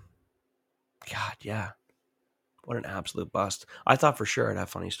 God, yeah. What an absolute bust. I thought for sure I'd have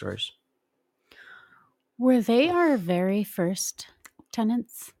funny stories. Were they our very first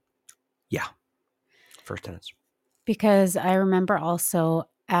tenants? Yeah. First tenants. Because I remember also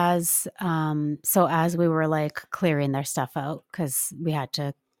as we were like clearing their stuff out, because we had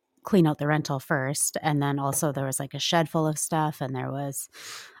to clean out the rental first, and then also there was like a shed full of stuff, and there was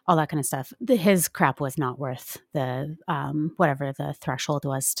all that kind of stuff. His crap was not worth the whatever the threshold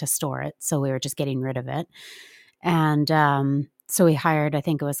was to store it, so we were just getting rid of it. And so we hired, I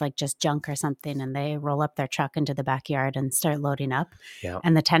think it was like just junk or something, and they roll up their truck into the backyard and start loading up. Yeah.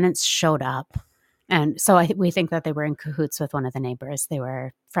 And the tenants showed up. And so we think that they were in cahoots with one of the neighbors. They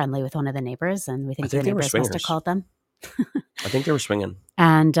were friendly with one of the neighbors, and we think the neighbors must have called them. I think they were swinging.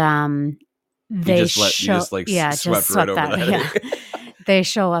 And they swept right over that. Yeah. They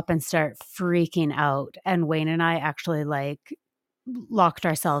show up and start freaking out. And Wayne and I actually like locked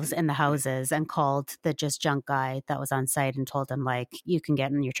ourselves in the houses and called the just junk guy that was on site and told him, like, you can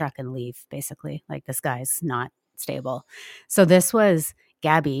get in your truck and leave, basically. Like, this guy's not stable. So this was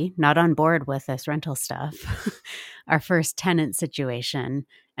Gabby, not on board with this rental stuff, our first tenant situation,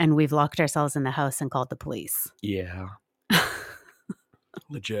 and we've locked ourselves in the house and called the police. Yeah.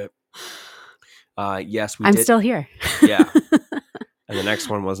 Legit. Yes, I'm still here. Yeah. And the next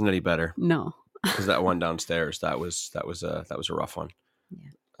one wasn't any better. No. Because that one downstairs, that was a rough one.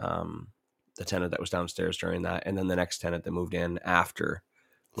 Yeah. The tenant that was downstairs during that, and then the next tenant that moved in after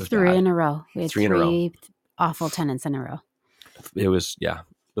was 3 bad. in a row. We had three in a row. Awful tenants in a row. It was, yeah.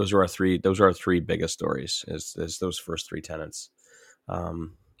 Those are our three biggest stories. Is those first 3 tenants.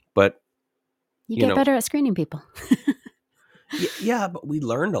 But you get better at screening people. Yeah, but we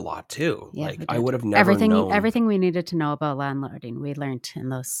learned a lot too. Yeah, like I would have never known everything we needed to know about landlording. We learned in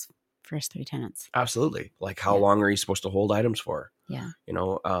those first 3 tenants. Absolutely. Like how long are you supposed to hold items for? Yeah.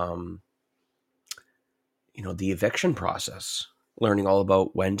 The eviction process, learning all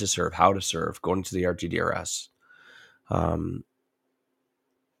about when to serve, how to serve, going to the RGDRS, how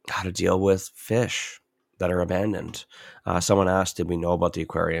to deal with fish that are abandoned. Someone asked, did we know about the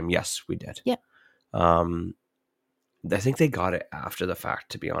aquarium? Yes, we did. Yeah. I think they got it after the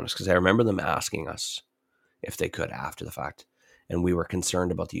fact, to be honest, because I remember them asking us if they could after the fact. And we were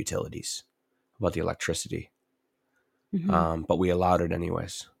concerned about the utilities, about the electricity. Mm-hmm. But we allowed it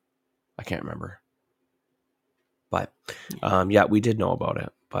anyways. I can't remember. But yeah, we did know about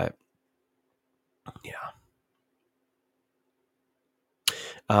it. But yeah.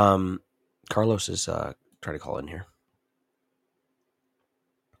 Carlos is trying to call in here.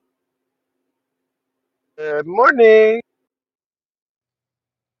 Good morning.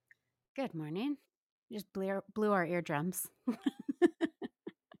 Good morning. You just blew our eardrums.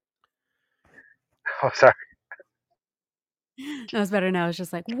 Oh, sorry. That was better now. It's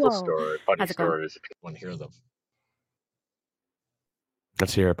just like, whoa. Funny stories if you want to hear them.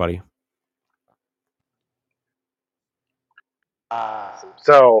 Let's hear it, buddy.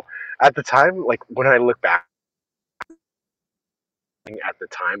 So at the time, like when I look back at the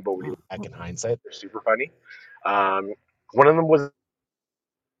time, but when you look back in hindsight, they're super funny. Um, one of them was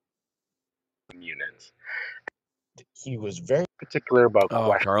units. He was very particular about Oh,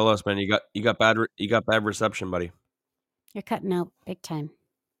 questions. Carlos, man, you got bad reception, buddy. You're cutting out big time.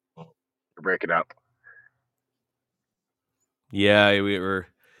 Break it up. Yeah, you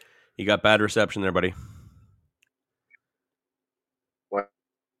got bad reception there, buddy. What?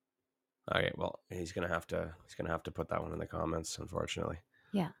 All right, well, he's gonna have to put that one in the comments, unfortunately.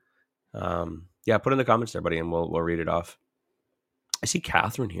 Yeah. Yeah, put in the comments there, buddy, and we'll read it off. I see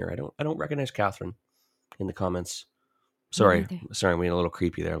Catherine here. I don't recognize Catherine in the comments. Sorry, I'm being a little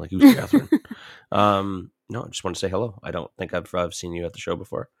creepy there. Like, who's Catherine? No, I just want to say hello. I don't think I've seen you at the show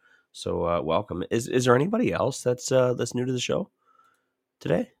before, so welcome. Is there anybody else that's new to the show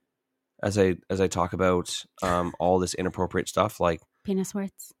today? As I talk about all this inappropriate stuff like penis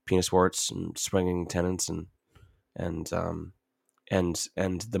warts and swinging tenants and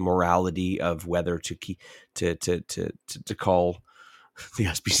the morality of whether to call the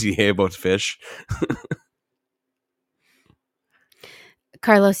SPCA about fish.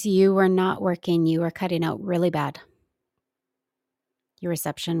 Carlos, you were not working. You were cutting out really bad. Your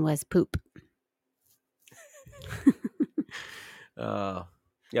reception was poop.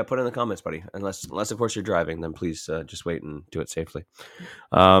 Yeah, put it in the comments, buddy. Unless of course you're driving, then please just wait and do it safely.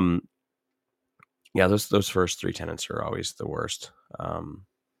 Yeah, those first three tenants are always the worst. I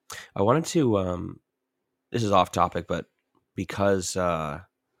wanted to. This is off topic, but because I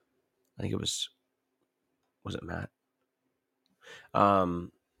think it was it Matt?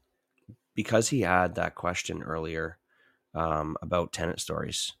 Because he had that question earlier about tenant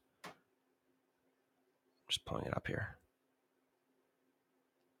stories. Just pulling it up here.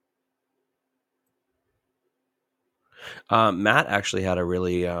 Matt actually had a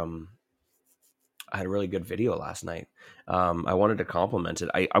really good video last night. I wanted to compliment it.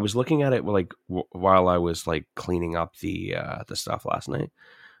 I was looking at it like while I was like cleaning up the stuff last night.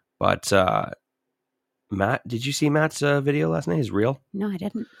 But Matt, did you see Matt's video last night? His reel? No, I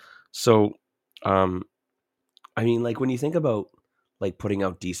didn't. So, I mean, like when you think about like putting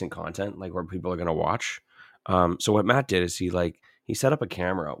out decent content, like where people are going to watch. So what Matt did is he set up a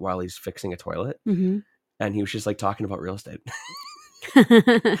camera while he's fixing a toilet, mm-hmm. and he was just like talking about real estate.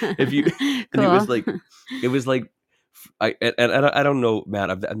 If you, cool. And it was like, I don't know,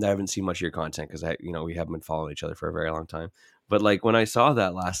 Matt. I haven't seen much of your content because we haven't been following each other for a very long time. But like when I saw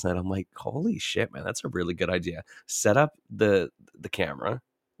that last night, I'm like, holy shit, man, that's a really good idea. Set up the camera,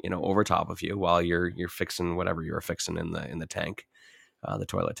 over top of you while you're fixing whatever you're fixing in the tank, the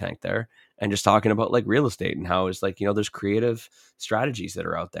toilet tank there, and just talking about like real estate and how it's like, there's creative strategies that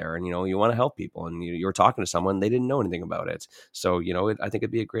are out there, and you want to help people, and you were talking to someone, they didn't know anything about it, so I think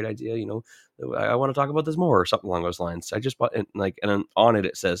it'd be a great idea. I want to talk about this more or something along those lines. I just bought, and then on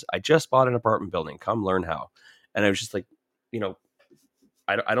it says, I just bought an apartment building, come learn how. And I was just like,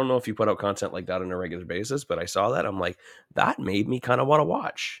 I don't know if you put out content like that on a regular basis, but I saw that. I'm like, that made me kind of want to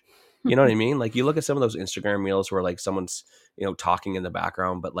watch. You know what I mean? Like you look at some of those Instagram reels where like someone's, talking in the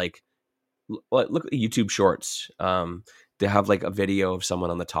background, but like, look at the YouTube shorts. They have like a video of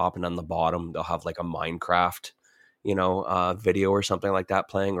someone on the top, and on the bottom, they'll have like a Minecraft, video or something like that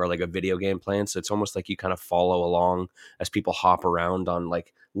playing, or like a video game playing. So it's almost like you kind of follow along as people hop around on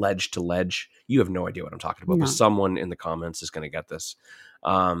like ledge to ledge. You have no idea what I'm talking about, but someone in the comments is going to get this.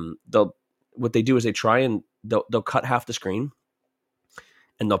 What they do is they try and they'll cut half the screen,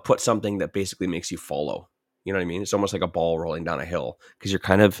 and they'll put something that basically makes you follow. You know what I mean? It's almost like a ball rolling down a hill, because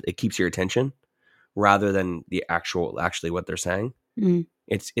it keeps your attention rather than the actually what they're saying. Mm.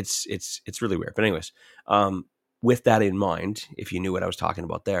 It's really weird. But anyways, with that in mind, if you knew what I was talking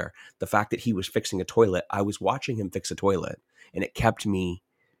about there, the fact that he was fixing a toilet, I was watching him fix a toilet, and it kept me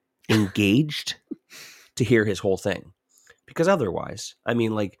engaged to hear his whole thing. Because otherwise, I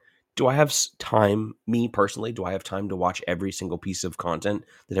mean, like, do I have time, me personally, do I have time to watch every single piece of content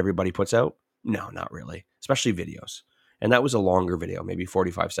that everybody puts out? No, not really, especially videos. And that was a longer video, maybe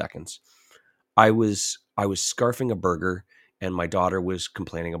 45 seconds. I was scarfing a burger, and my daughter was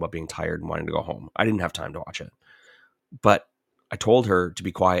complaining about being tired and wanting to go home. I didn't have time to watch it. But I told her to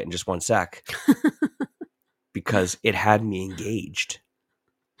be quiet in just 1 sec because it had me engaged.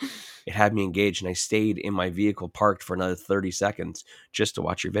 It had me engaged, and I stayed in my vehicle parked for another 30 seconds just to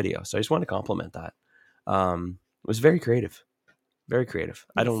watch your video. So I just want to compliment that. It was very creative. Very creative.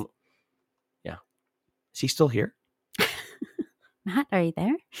 Yes. Yeah. Is he still here? Matt, are you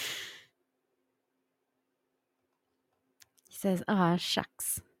there? He says,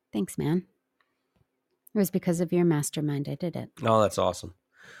 shucks. Thanks, man. It was because of your mastermind I did it. Oh, that's awesome.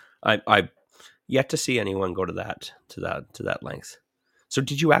 I yet to see anyone go to that length. So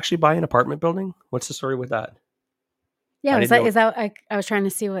did you actually buy an apartment building? What's the story with that? Yeah, I was didn't that, know. I was trying to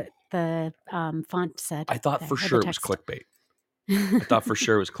see what the font said. I thought there, for or the sure it was text. clickbait. I thought for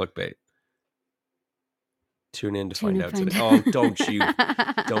sure it was clickbait. Tune in to find out today. Oh,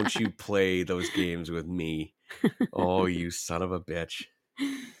 don't you play those games with me. Oh, you son of a bitch.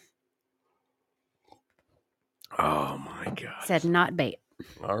 Oh my God. Said not bait.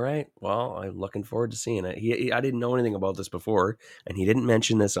 All right. Well, I'm looking forward to seeing it. I didn't know anything about this before, and he didn't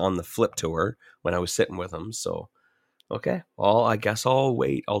mention this on the flip tour when I was sitting with him. So, okay. Well, I guess I'll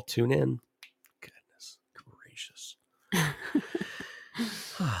wait. I'll tune in. Goodness gracious.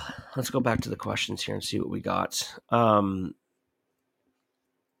 Let's go back to the questions here and see what we got. Kyle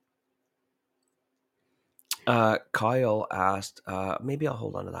asked, maybe I'll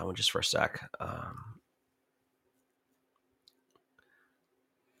hold on to that one just for a sec.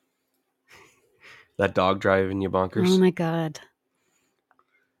 That dog driving you bonkers. Oh my God.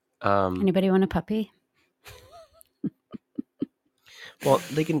 Anybody want a puppy? Well,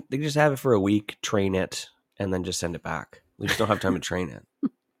 they can just have it for a week, train it, and then just send it back. We just don't have time to train it.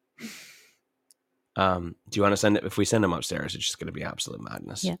 Do you want to send it? If we send him upstairs, it's just going to be absolute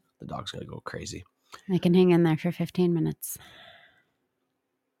madness. Yeah. The dog's going to go crazy. I can hang in there for 15 minutes.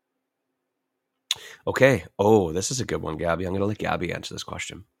 Okay. Oh, this is a good one, Gabby. I'm going to let Gabby answer this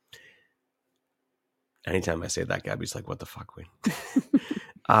question. Anytime I say that, Gabby's like, what the fuck, Wayne?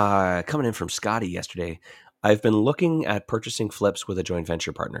 Coming in from Scotty yesterday. I've been looking at purchasing flips with a joint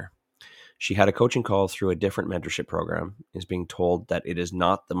venture partner. She had a coaching call through a different mentorship program, is being told that it is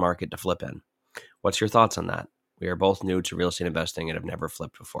not the market to flip in. What's your thoughts on that? We are both new to real estate investing and have never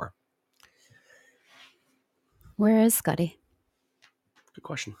flipped before. Where is Scotty? Good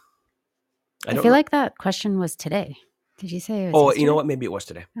question. I feel like that question was today. Did you say it was yesterday? You know what? Maybe it was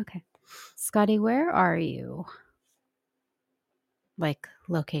today. Okay. Scotty, where are you? Like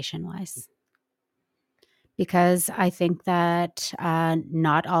location-wise? Because I think that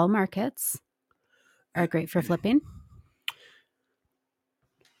not all markets are great for flipping.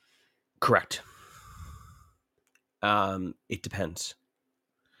 Correct. It depends.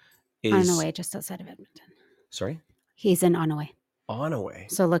 Onaway, just outside of Edmonton. Sorry? He's in Onaway.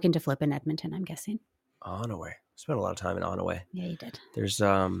 Onaway. So looking to flip in Edmonton, I'm guessing. Onaway. Spent a lot of time in Onaway. Yeah, you did. There's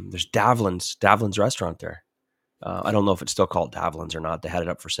Davlin's restaurant there. I don't know if it's still called Davlin's or not. They had it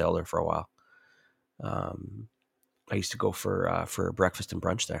up for sale there for a while. I used to go for breakfast and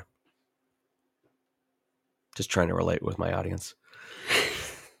brunch there. Just trying to relate with my audience.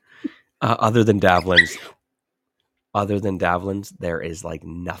 Other than Davlin's, there is like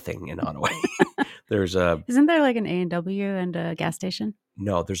nothing in Onaway. Isn't there like an A&W and a gas station?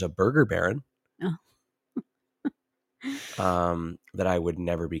 No, there's a Burger Baron. Oh. That I would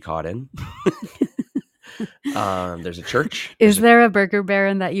never be caught in. There's a church. Is there a Burger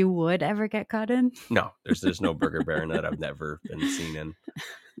Baron that you would ever get caught in? No, there's no Burger Baron that I've never been seen in.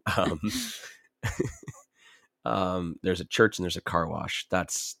 There's a church and there's a car wash.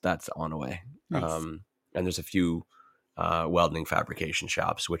 That's Onaway. Nice. And there's a few welding fabrication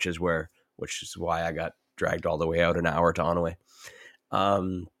shops, which is why I got dragged all the way out an hour to Onaway.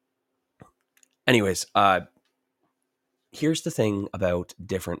 Anyways, here's the thing about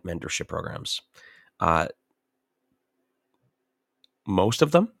different mentorship programs. Most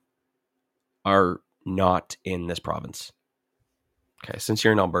of them are not in this province. Okay, since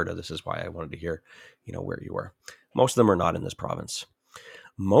you're in Alberta, this is why I wanted to hear, where you were. Most of them are not in this province.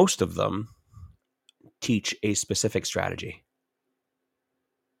 Most of them teach a specific strategy.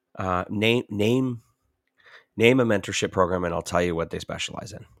 Name a mentorship program, and I'll tell you what they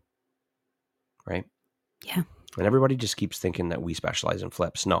specialize in. Right? Yeah. And everybody just keeps thinking that we specialize in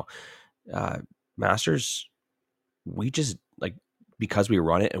flips. No, Masters, we just because we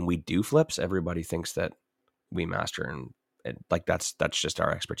run it and we do flips, everybody thinks that we master and that's just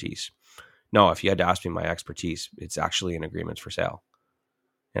our expertise. No, if you had to ask me my expertise, it's actually in agreements for sale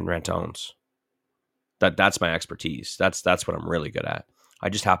and rent owns. That's my expertise. That's what I'm really good at. I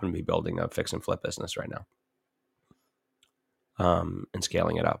just happen to be building a fix and flip business right now. And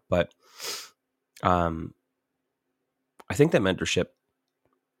scaling it up. But I think that mentorship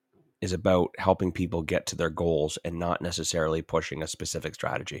is about helping people get to their goals and not necessarily pushing a specific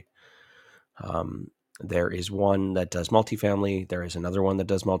strategy. There is one that does multifamily. There is another one that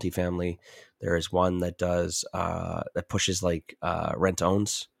does multifamily. There is one that does that pushes rent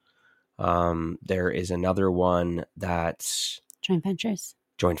owns. There is another one that's joint ventures.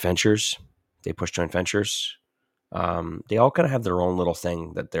 They push joint ventures. They all kind of have their own little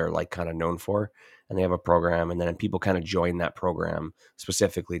thing that they're kind of known for. and they have a program, and then people kind of join that program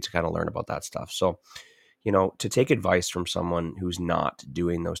specifically to kind of learn about that stuff. So, to take advice from someone who's not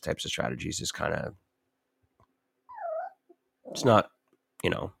doing those types of strategies is kind of, it's not,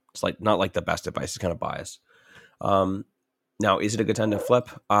 it's like not like the best advice. It's kind of biased. Now, is it a good time to flip?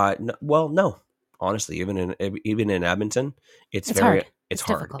 No. Honestly, even in Edmonton, it's hard. It's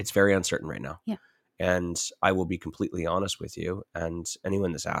hard. Difficult. It's very uncertain right now. Yeah. And I will be completely honest with you. And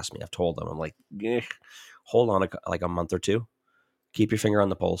anyone that's asked me, I've told them, I'm like, hold on like a month or two, keep your finger on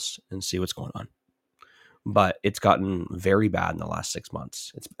the pulse and see what's going on. But it's gotten very bad in the last 6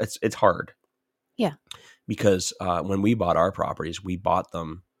 months. It's hard. Yeah. Because when we bought our properties, we bought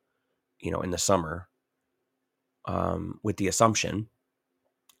them, in the summer, with the assumption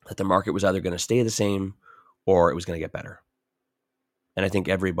that the market was either going to stay the same or it was going to get better. And I think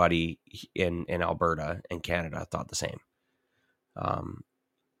everybody in Alberta and Canada thought the same,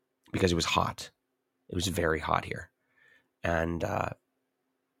 because it was hot. It was very hot here. And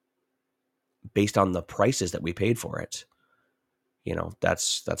based on the prices that we paid for it,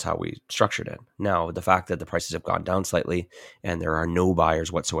 that's how we structured it. Now, the fact that the prices have gone down slightly and there are no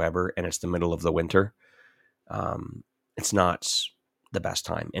buyers whatsoever, and it's the middle of the winter, it's not the best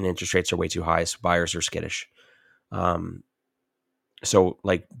time, and interest rates are way too high, so buyers are skittish. So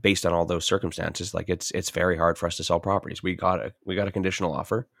like based on all those circumstances, like it's very hard for us to sell properties. We got a conditional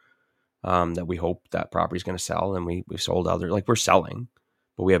offer that we hope that property's going to sell, and we've sold other, like we're selling,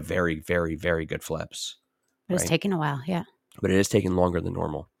 but we have very, very, very good flips. But it's taking a while, yeah. But it is taking longer than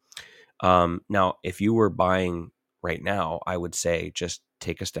normal. Now, if you were buying right now, I would say just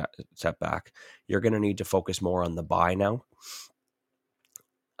take a step back. You're going to need to focus more on the buy now,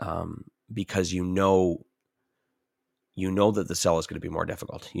 because you know that the sell is going to be more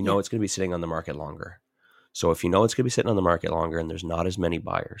difficult. It's going to be sitting on the market longer. So if you know it's going to be sitting on the market longer and there's not as many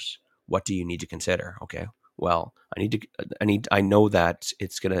buyers, what do you need to consider? Okay, well, I know that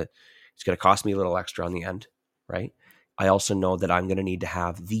it's going to cost me a little extra on the end, right? I also know that I'm going to need to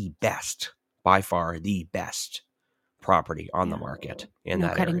have by far the best property on the market in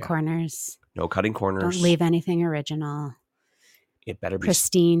that area. No cutting corners. No cutting corners. Don't leave anything original. It better be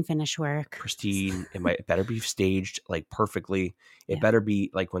pristine finish work. Pristine. It better be staged like perfectly. It better be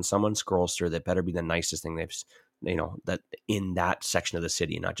like when someone scrolls through, that better be the nicest thing they've, that in that section of the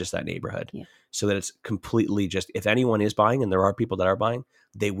city, not just that neighborhood. Yeah. So that it's completely just, if anyone is buying, and there are people that are buying,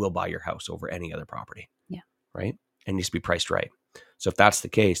 they will buy your house over any other property. Yeah. Right. And it needs to be priced right. So if that's the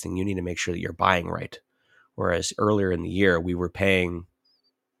case, then you need to make sure that you're buying right. Whereas earlier in the year, we were paying,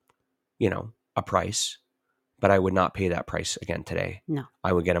 a price, but I would not pay that price again today. No.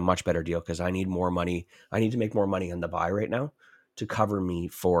 I would get a much better deal because I need more money. I need to make more money on the buy right now to cover me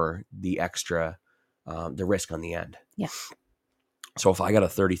for the extra, the risk on the end. Yeah. So if I got a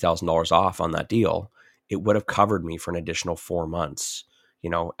 $30,000 off on that deal, it would have covered me for an additional 4 months,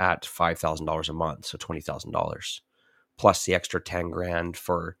 at $5,000 a month. So $20,000 plus the extra 10 grand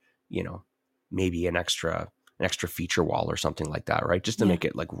for, maybe an extra feature wall or something like that. Right. Just to make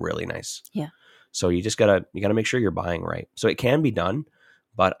it like really nice. Yeah. So you gotta make sure you're buying right. So it can be done,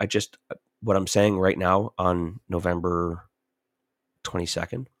 but what I'm saying right now on November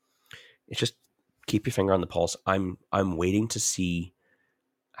 22nd, it's just keep your finger on the pulse. I'm waiting to see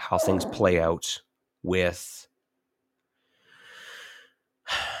how things play out with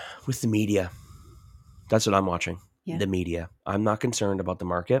the media. That's what I'm watching. Yeah. The media. I'm not concerned about the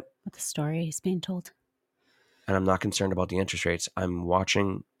market. What the story is being told. And I'm not concerned about the interest rates. I'm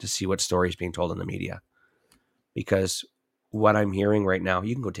watching to see what story is being told in the media. Because what I'm hearing right now,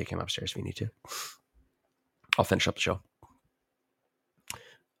 you can go take him upstairs if you need to. I'll finish up the show.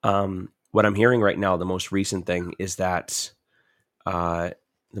 What I'm hearing right now, the most recent thing is that the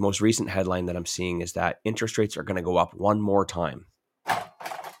most recent headline that I'm seeing is that interest rates are going to go up one more time.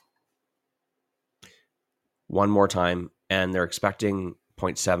 One more time. And they're expecting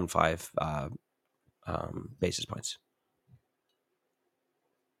 0.75 basis points.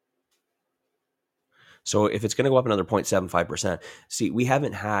 So if it's going to go up another 0.75%, see, we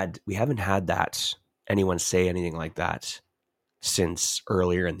haven't had that anyone say anything like that since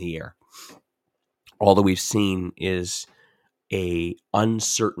earlier in the year. All that we've seen is a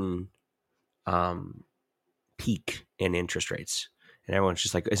uncertain peak in interest rates. And everyone's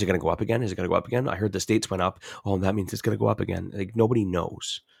just like, is it going to go up again? Is it going to go up again? I heard the states went up. Oh, that means it's going to go up again. Like nobody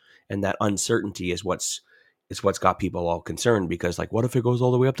knows. And that uncertainty is what's got people all concerned, because like, what if it goes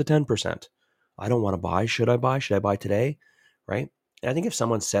all the way up to 10%? I don't want to buy. Should I buy? Should I buy today? Right. And I think if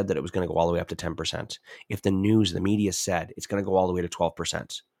someone said that it was going to go all the way up to 10%, if the media said it's going to go all the way to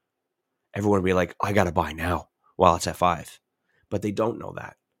 12%, everyone would be like, I got to buy now while it's at 5. But they don't know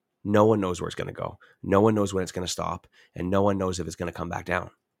that. No one knows where it's going to go. No one knows when it's going to stop, and no one knows if it's going to come back down.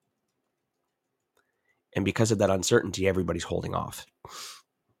 And because of that uncertainty, everybody's holding off.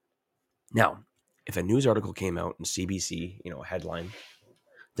 Now, if a news article came out in CBC, a headline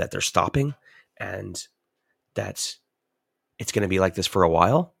that they're stopping and that it's going to be like this for a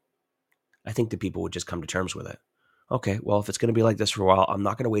while, I think that people would just come to terms with it. Okay, well, if it's going to be like this for a while, I'm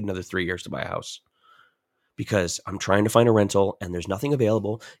not going to wait another 3 years to buy a house because I'm trying to find a rental and there's nothing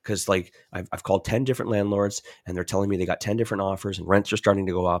available because I've called 10 different landlords and they're telling me they got 10 different offers and rents are starting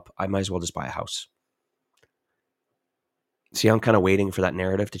to go up. I might as well just buy a house. See, I'm kind of waiting for that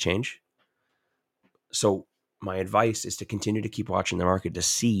narrative to change. So my advice is to continue to keep watching the market to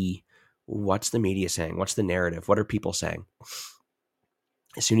see what's the media saying, what's the narrative, what are people saying.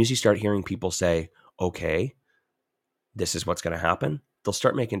 As soon as you start hearing people say, okay, this is what's going to happen, they'll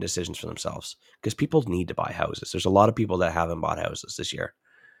start making decisions for themselves because people need to buy houses. There's a lot of people that haven't bought houses this year.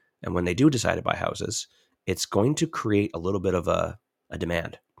 And when they do decide to buy houses, it's going to create a little bit of a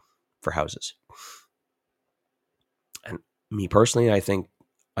demand for houses. And me personally,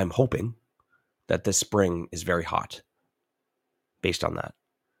 I'm hoping that this spring is very hot based on that.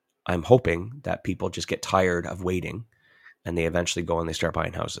 I'm hoping that people just get tired of waiting and they eventually go and they start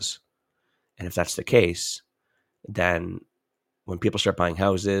buying houses. And if that's the case, then when people start buying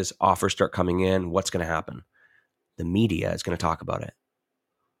houses, offers start coming in, what's going to happen? The media is going to talk about it.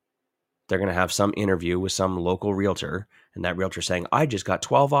 They're going to have some interview with some local realtor, and that realtor saying, I just got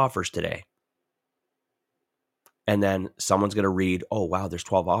 12 offers today. And then someone's going to read, oh, wow, there's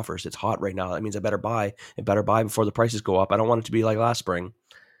 12 offers. It's hot right now. That means I better buy. I better buy before the prices go up. I don't want it to be like last spring.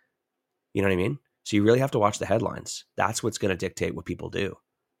 You know what I mean? So you really have to watch the headlines. That's what's going to dictate what people do.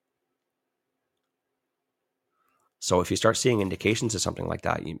 So if you start seeing indications of something like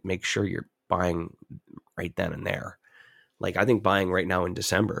that, you make sure you're buying right then and there. Like I think buying right now in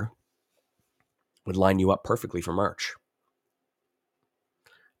December would line you up perfectly for March.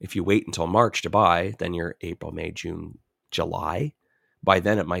 If you wait until March to buy, then you're April, May, June, July. By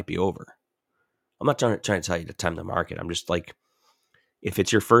then it might be over. I'm not trying to tell you to time the market. I'm just like, if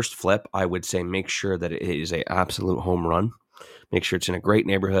it's your first flip, I would say make sure that it is an absolute home run. Make sure it's in a great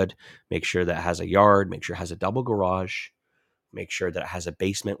neighborhood. Make sure that it has a yard. Make sure it has a double garage. Make sure that it has a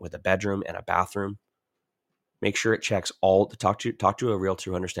basement with a bedroom and a bathroom. Make sure it checks all. Talk to a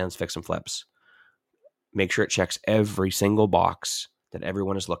realtor who understands fix and flips. Make sure it checks every single box that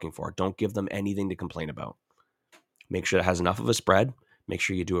everyone is looking for. Don't give them anything to complain about. Make sure it has enough of a spread. Make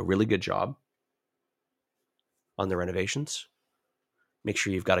sure you do a really good job on the renovations. Make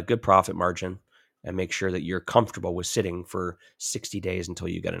sure you've got a good profit margin and make sure that you're comfortable with sitting for 60 days until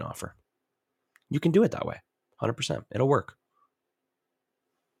you get an offer. You can do it that way, 100%. It'll work.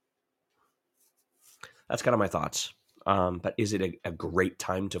 That's kind of my thoughts. But is it a great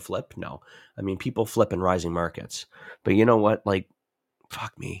time to flip? No. I mean, people flip in rising markets. But you know what? Like,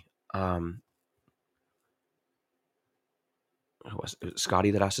 fuck me. Was it Scotty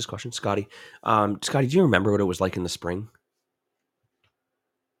that asked this question? Scotty, do you remember what it was like in the spring?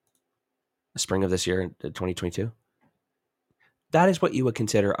 The spring of this year, 2022? That is what you would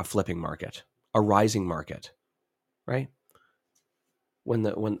consider a flipping market, a rising market, right? When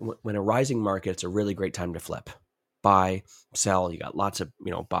a rising market, it's a really great time to flip. Buy, sell, you got lots of,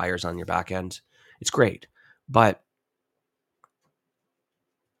 buyers on your back end. It's great. But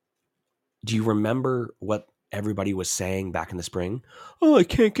do you remember what everybody was saying back in the spring? Oh, I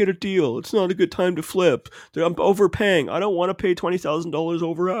can't get a deal. It's not a good time to flip. I'm overpaying. I don't want to pay $20,000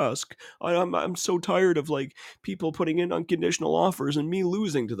 over ask. I'm so tired of people putting in unconditional offers and me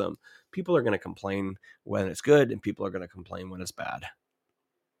losing to them. People are going to complain when it's good and people are going to complain when it's bad.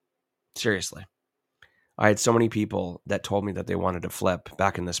 Seriously. I had so many people that told me that they wanted to flip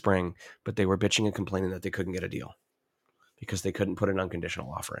back in the spring, but they were bitching and complaining that they couldn't get a deal because they couldn't put an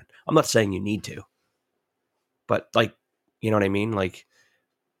unconditional offer in. I'm not saying you need to, but you know what I mean? Like,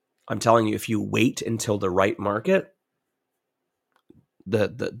 I'm telling you, if you wait until the right market,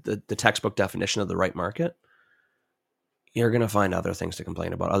 the textbook definition of the right market, you're going to find other things to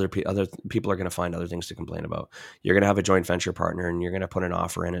complain about. Other people are going to find other things to complain about. You're going to have a joint venture partner and you're going to put an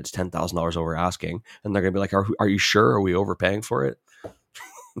offer in. It's $10,000 over asking. And they're going to be like, are you sure? Are we overpaying for it?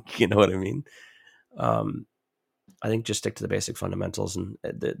 You know what I mean? I think just stick to the basic fundamentals and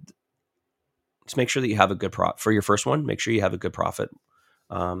just make sure that you have a good profit for your first one. Make sure you have a good profit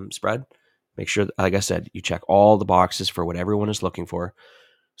spread. Make sure, like I said, you check all the boxes for what everyone is looking for.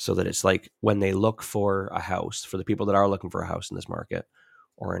 So that it's like when they look for a house, for the people that are looking for a house in this market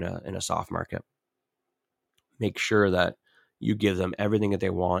or in a soft market, make sure that you give them everything that they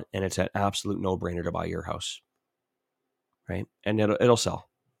want and it's an absolute no-brainer to buy your house, right? And it'll sell.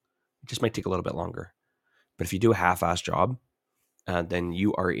 It just might take a little bit longer. But if you do a half-ass job, then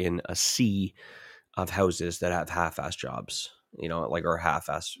you are in a sea of houses that have half-ass jobs, or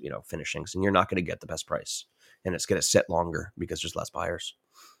half-ass, finishings, and you're not going to get the best price. And it's going to sit longer because there's less buyers.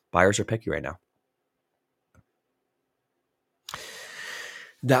 Buyers are picky right now.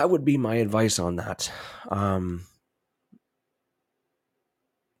 That would be my advice on that. And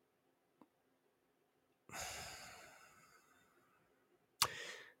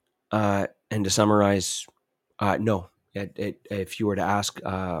to summarize, no. If you were to ask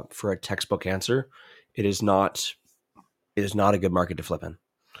for a textbook answer, it is not a good market to flip in.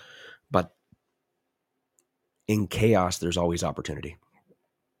 But in chaos, there's always opportunity.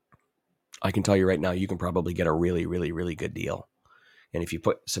 I can tell you right now, you can probably get a really, really, really good deal. And if you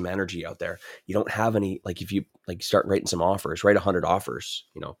put some energy out there, you don't have any, if you start writing some offers, write 100 offers,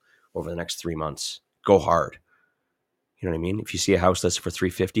 over the next 3 months, go hard. You know what I mean? If you see a house that's for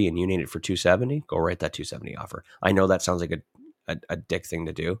 $350 and you need it for $270, go write that $270 offer. I know that sounds like a dick thing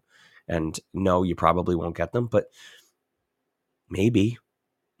to do. And no, you probably won't get them, but maybe,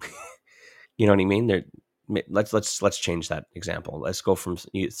 you know what I mean? Let's change that example. Let's go from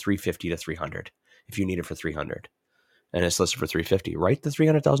 $350 to $300. If you need it for $300 and it's listed for $350, write the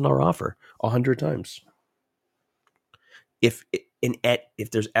 $300,000 offer 100 times. If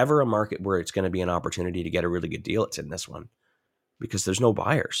there's ever a market where it's going to be an opportunity to get a really good deal, it's in this one, because there's no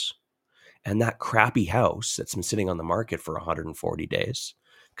buyers. And that crappy house that's been sitting on the market for 140 days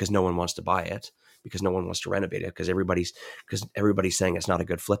because no one wants to buy it, because no one wants to renovate it, because everybody's saying it's not a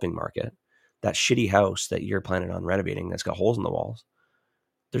good flipping market. That shitty house that you're planning on renovating that's got holes in the walls,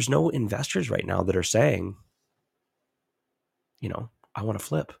 there's no investors right now that are saying, I want to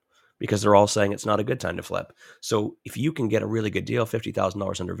flip, because they're all saying it's not a good time to flip. So if you can get a really good deal,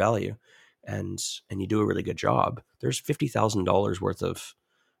 $50,000 under value, and you do a really good job, there's $50,000 worth of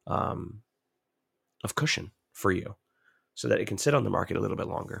cushion for you so that it can sit on the market a little bit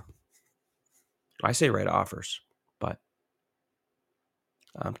longer. I say write offers, but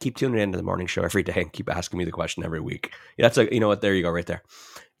keep tuning into the morning show every day and keep asking me the question every week. Yeah, you know what? There you go, right there.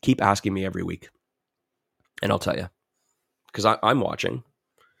 Keep asking me every week, and I'll tell you, because I'm watching.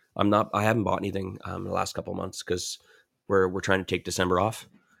 I haven't bought anything in the last couple of months because we're trying to take December off,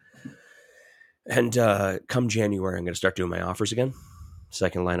 and come January, I'm going to start doing my offers again, so I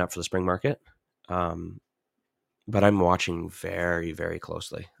can line up for the spring market. But I'm watching very, very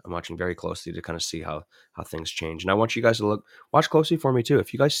closely. I'm watching very closely to kind of see how things change. And I want you guys to watch closely for me too.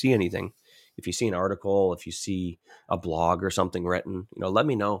 If you guys see anything, if you see an article, if you see a blog or something written, let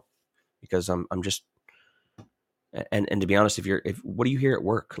me know, because I'm just, and to be honest, what do you hear at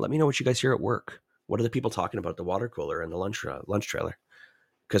work? Let me know what you guys hear at work. What are the people talking about? The water cooler and the lunch trailer?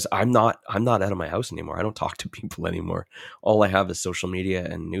 Because I'm not out of my house anymore. I don't talk to people anymore. All I have is social media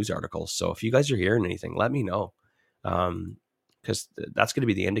and news articles. So if you guys are hearing anything, let me know. Because that's going to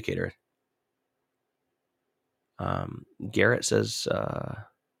be the indicator. Garrett says,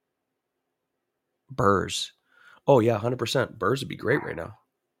 burrs. Oh yeah, 100%. Burrs would be great right now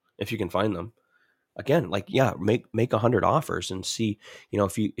if you can find them. Again, make 100 offers and see,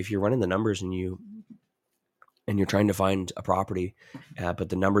 if you're running the numbers and you're trying to find a property, but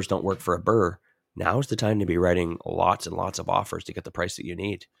the numbers don't work for a burr, now's the time to be writing lots and lots of offers to get the price that you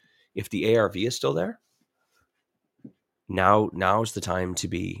need. If the ARV is still there, now's the time to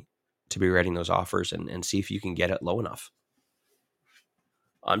be writing those offers and see if you can get it low enough.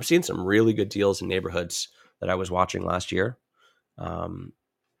 I'm seeing some really good deals in neighborhoods that I was watching last year,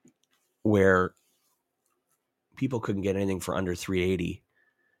 where people couldn't get anything for under $380,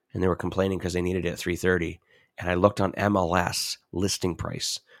 and they were complaining because they needed it at $330. And I looked on MLS listing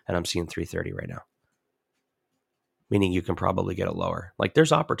price, and I'm seeing $330 right now, meaning you can probably get it lower.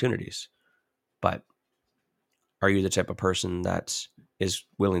 There's opportunities, but are you the type of person that is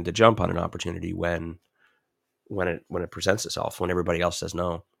willing to jump on an opportunity when it presents itself, when everybody else says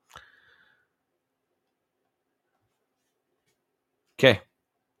no? Okay.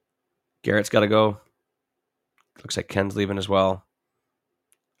 Garrett's got to go. Looks like Ken's leaving as well.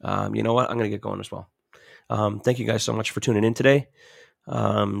 You know what? I'm going to get going as well. Thank you guys so much for tuning in today.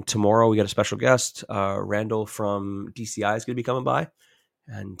 Tomorrow we got a special guest. Randall from DCI is going to be coming by,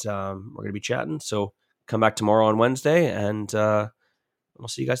 and we're going to be chatting. So come back tomorrow on Wednesday, and we'll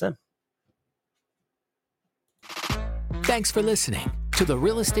see you guys then. Thanks for listening to the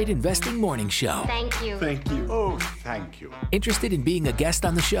Real Estate Investing Morning Show. Thank you. Thank you. Oh, thank you. Interested in being a guest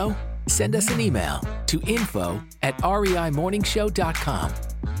on the show? Send us an email to info@reimorningshow.com.